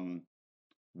 Um,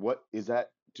 what is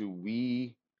that? Do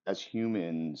we as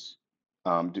humans,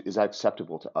 is that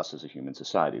acceptable to us as a human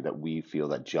society that we feel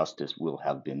that justice will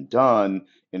have been done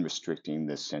in restricting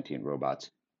this sentient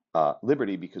robot's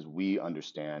liberty because we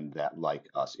understand that, like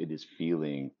us, it is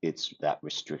feeling it's that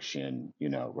restriction,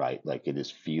 right? Like, it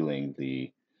is feeling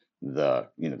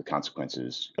the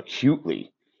consequences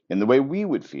acutely in the way we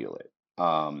would feel it.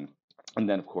 And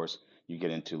then, of course, you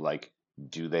get into, like,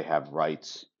 do they have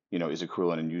rights? Is it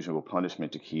cruel and unusual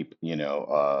punishment to keep,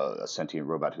 a sentient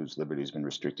robot whose liberty has been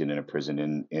restricted in a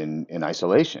prison in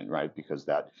isolation, right? Because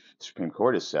that Supreme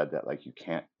Court has said that, like, you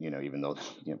can't, even though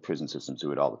prison systems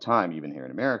do it all the time, even here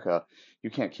in America, you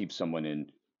can't keep someone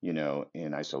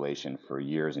in isolation for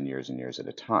years and years and years at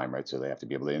a time, right? So they have to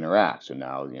be able to interact. So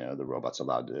now, the robot's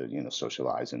allowed to,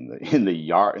 socialize in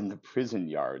the prison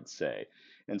yard, say.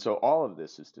 And so all of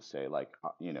this is to say, like,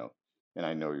 and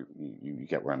I know you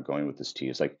get where I'm going with this, T,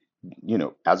 is like,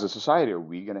 as a society, are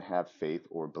we going to have faith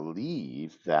or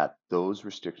believe that those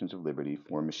restrictions of liberty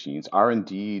for machines are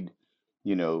indeed,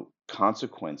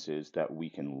 consequences that we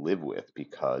can live with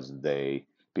because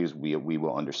we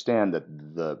will understand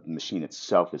that the machine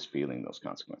itself is feeling those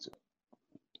consequences.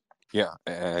 Yeah,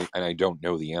 and I don't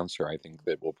know the answer. I think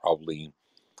that we'll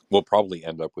probably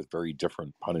end up with very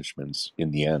different punishments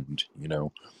in the end,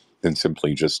 than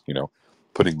simply just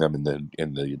putting them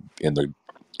in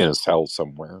a cell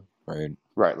somewhere, right?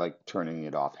 Right, like turning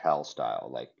it off Hal style,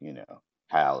 like,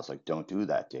 Hal is like, don't do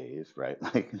that, Dave, right?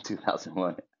 Like in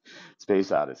 2001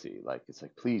 Space Odyssey, like it's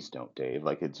like, please don't, Dave.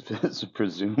 Like it's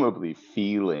presumably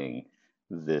feeling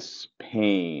this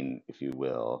pain, if you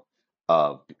will,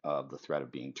 of the threat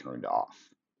of being turned off,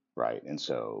 right? And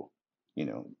so, you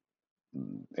know,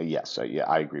 yes, yeah,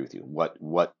 I agree with you.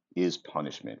 What is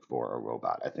punishment for a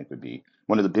robot? I think would be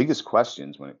one of the biggest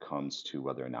questions when it comes to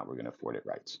whether or not we're going to afford it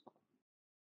rights.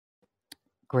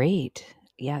 Great.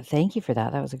 Yeah, thank you for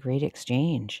that. That was a great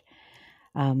exchange.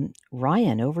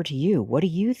 Ryan, over to you. What do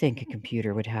you think a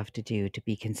computer would have to do to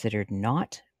be considered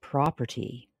not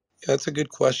property? Yeah, that's a good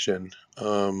question.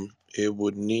 It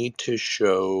would need to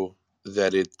show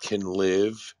that it can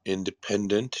live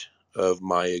independent of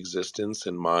my existence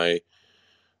and my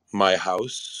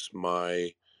house,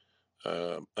 my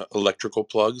electrical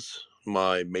plugs,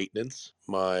 my maintenance,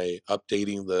 my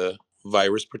updating the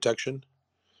virus protection.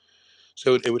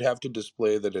 So it would have to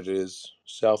display that it is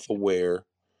self-aware,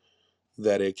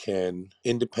 that it can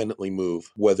independently move,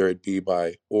 whether it be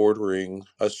by ordering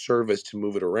a service to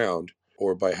move it around,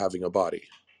 or by having a body,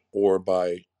 or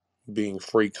by being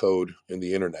free code in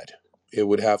the internet. It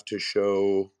would have to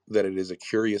show that it is a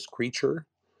curious creature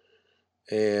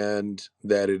and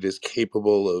that it is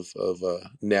capable of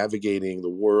navigating the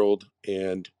world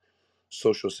and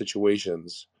social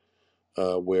situations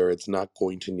where it's not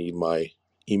going to need my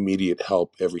immediate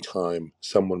help every time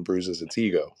someone bruises its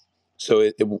ego.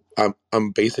 So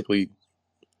I'm basically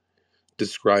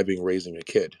describing raising a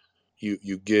kid.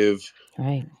 You give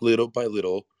Right. little by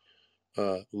little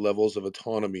levels of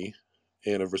autonomy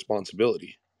and of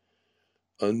responsibility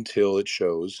until it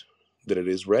shows that it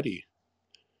is ready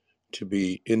to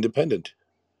be independent.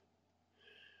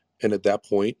 And at that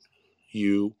point,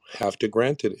 you have to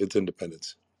grant it its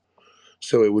independence.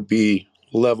 So it would be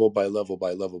level by level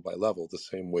by level by level, the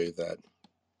same way that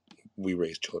we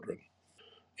raise children.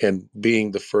 And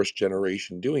being the first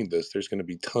generation doing this, there's going to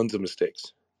be tons of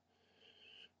mistakes,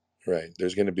 right?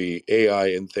 There's going to be AI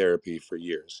in therapy for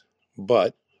years,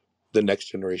 but the next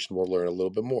generation will learn a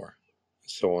little bit more,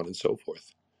 so on and so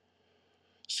forth.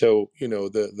 So,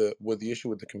 the issue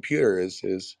with the computer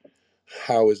is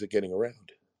how is it getting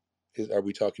around? Are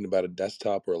we talking about a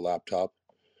desktop or a laptop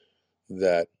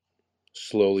that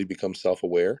slowly becomes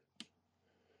self-aware,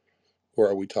 or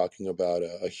are we talking about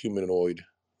a humanoid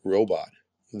robot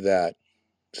that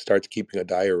starts keeping a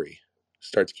diary,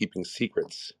 starts keeping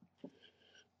secrets,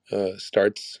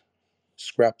 starts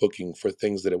scrapbooking for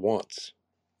things that it wants,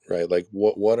 right? Like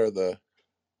what are the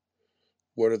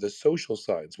social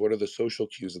signs? What are the social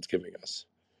cues it's giving us?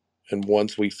 And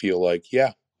once we feel like,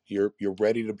 yeah, you're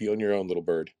ready to be on your own, little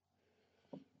bird,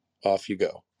 off you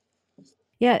go.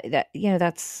 Yeah,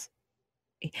 that's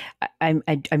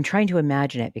I'm trying to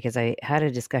imagine it because I had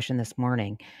a discussion this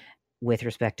morning with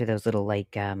respect to those little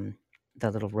the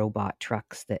little robot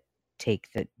trucks that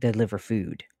deliver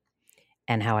food,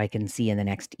 and how I can see in the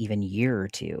next even year or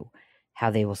two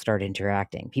how they will start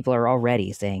interacting. People are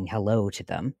already saying hello to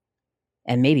them,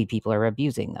 and maybe people are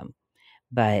abusing them.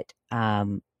 But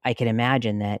I can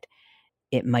imagine that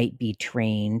it might be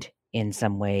trained in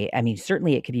some way. I mean,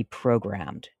 certainly it could be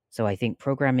programmed. So I think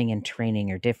programming and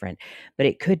training are different, but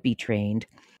it could be trained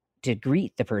to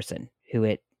greet the person who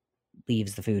it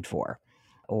leaves the food for,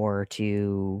 or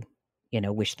to,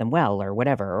 wish them well or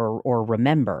whatever, or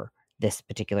remember this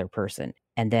particular person.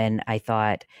 And then I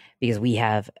thought, because we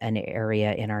have an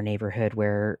area in our neighborhood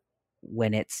where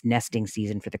when it's nesting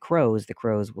season for the crows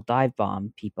will dive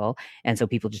bomb people. And so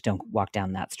people just don't walk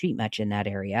down that street much in that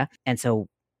area. And so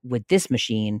would this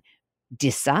machine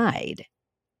decide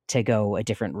to go a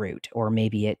different route, or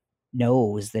maybe it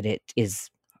knows that it is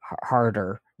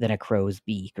harder than a crow's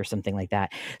beak or something like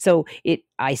that. So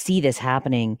I see this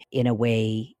happening in a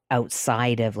way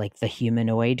outside of like the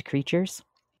humanoid creatures.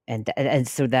 And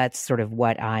so that's sort of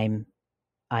what I'm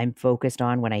focused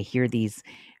on when I hear these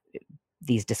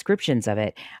descriptions of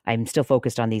it. I'm still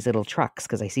focused on these little trucks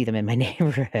because I see them in my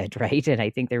neighborhood, right? And I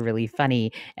think they're really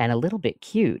funny and a little bit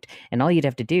cute. And all you'd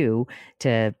have to do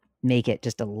to make it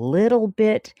just a little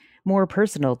bit more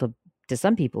personal to to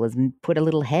some people is put a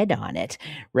little head on it,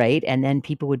 right? And then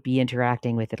people would be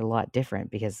interacting with it a lot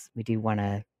different because we do want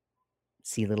to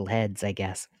see little heads, I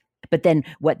guess. But then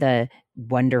what the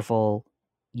wonderful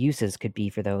uses could be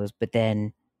for those, but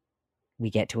then we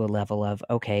get to a level of,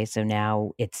 okay, so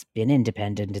now it's been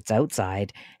independent, it's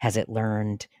outside. Has it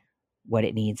learned what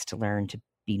it needs to learn to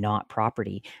be not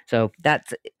property? So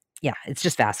that's, yeah, it's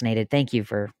just fascinating. Thank you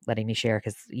for letting me share,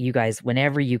 because you guys,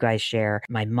 whenever you guys share,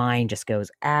 my mind just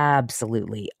goes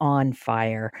absolutely on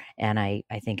fire, and I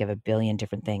think of a billion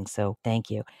different things. So thank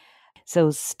you.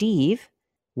 So Steve,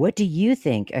 what do you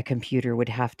think a computer would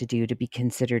have to do to be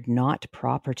considered not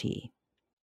property?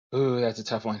 Ooh, that's a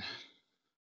tough one.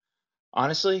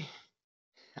 Honestly,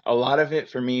 a lot of it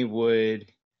for me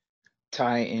would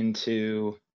tie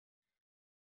into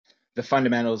the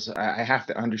fundamentals. I have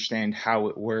to understand how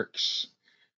it works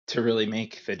to really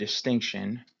make the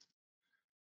distinction,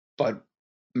 but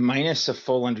minus a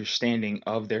full understanding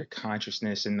of their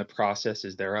consciousness and the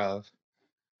processes thereof,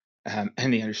 and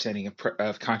the understanding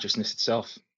of consciousness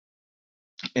itself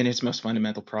in its most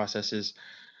fundamental processes,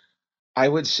 I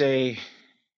would say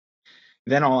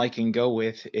then all I can go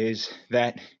with is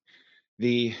that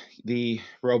the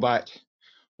robot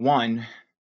one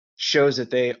shows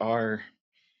that they are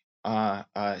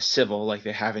civil, like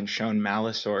they haven't shown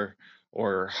malice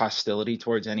or hostility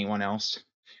towards anyone else,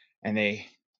 and they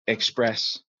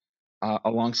express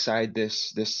alongside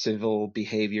this civil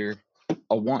behavior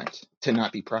a want to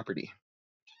not be property.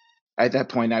 At that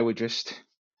point, I would just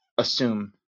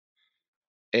assume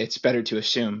it's better to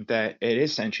assume that it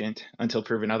is sentient until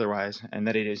proven otherwise, and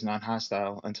that it is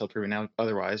non-hostile until proven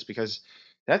otherwise, because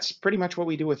that's pretty much what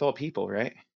we do with all people,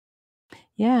 right?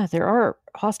 Yeah, there are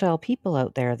hostile people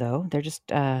out there, though. They're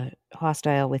just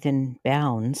hostile within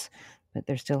bounds, but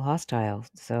they're still hostile.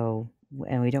 So,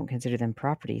 and we don't consider them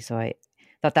property. So I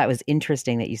thought that was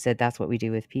interesting that you said that's what we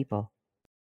do with people.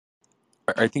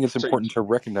 I think it's So important to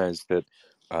recognize that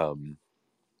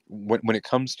when it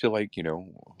comes to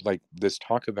like this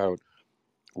talk about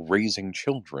raising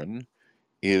children,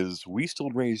 is we still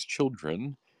raise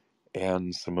children,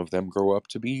 and some of them grow up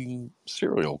to be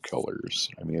serial killers.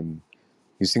 I mean,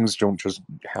 these things don't just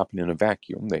happen in a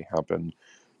vacuum. They happen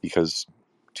because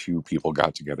two people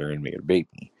got together and made a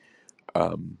baby.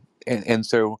 And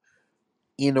so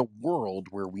in a world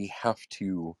where we have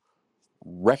to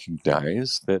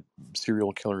recognize that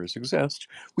serial killers exist,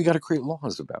 we got to create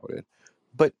laws about it.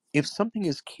 But if something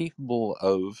is capable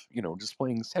of,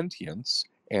 displaying sentience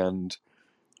and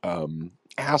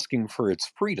asking for its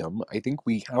freedom, I think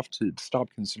we have to stop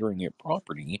considering it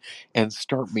property and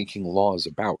start making laws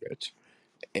about it.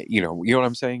 You know what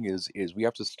I'm saying is we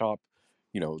have to stop,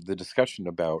 the discussion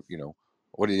about,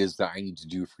 what it is that I need to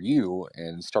do for you,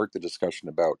 and start the discussion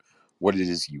about what it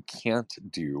is you can't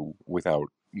do without,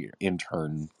 in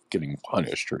turn, getting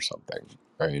punished or something,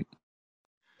 right?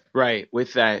 right,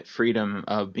 with that freedom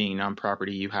of being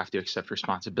non-property, you have to accept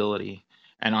responsibility,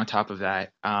 and on top of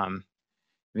that,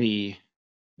 the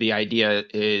the idea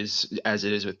is, as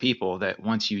it is with people, that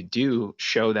once you do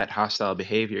show that hostile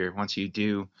behavior, once you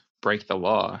do break the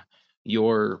law,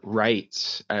 your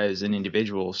rights as an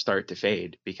individual start to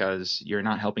fade because you're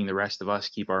not helping the rest of us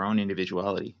keep our own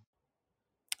individuality.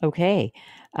 Okay.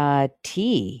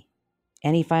 T,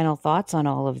 any final thoughts on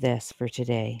all of this for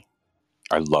today?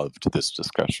 I loved this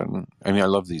discussion. I mean, I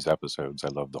love these episodes. I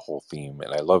love the whole theme,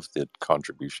 and I love the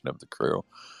contribution of the crew.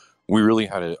 We really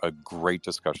had a great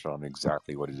discussion on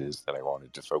exactly what it is that I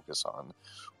wanted to focus on,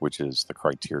 which is the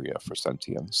criteria for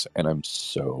sentience. And I'm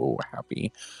so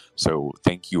happy. So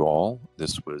thank you all.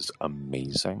 This was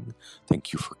amazing.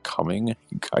 Thank you for coming.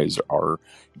 You guys are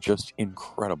just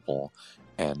incredible.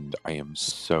 And I am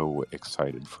so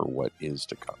excited for what is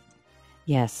to come.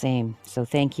 Yeah, same. So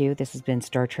thank you. This has been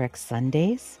Star Trek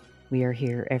Sundays. We are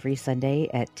here every Sunday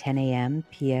at 10 a.m.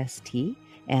 PST.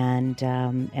 And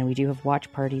we do have watch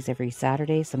parties every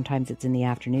Saturday. Sometimes it's in the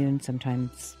afternoon.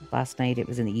 Sometimes last night it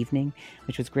was in the evening,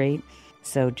 which was great.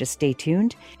 So just stay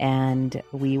tuned, and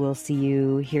we will see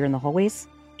you here in the hallways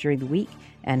during the week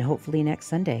and hopefully next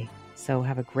Sunday. So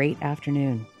have a great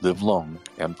afternoon. Live long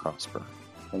and prosper.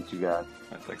 Thank you, guys.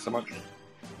 Thanks so much.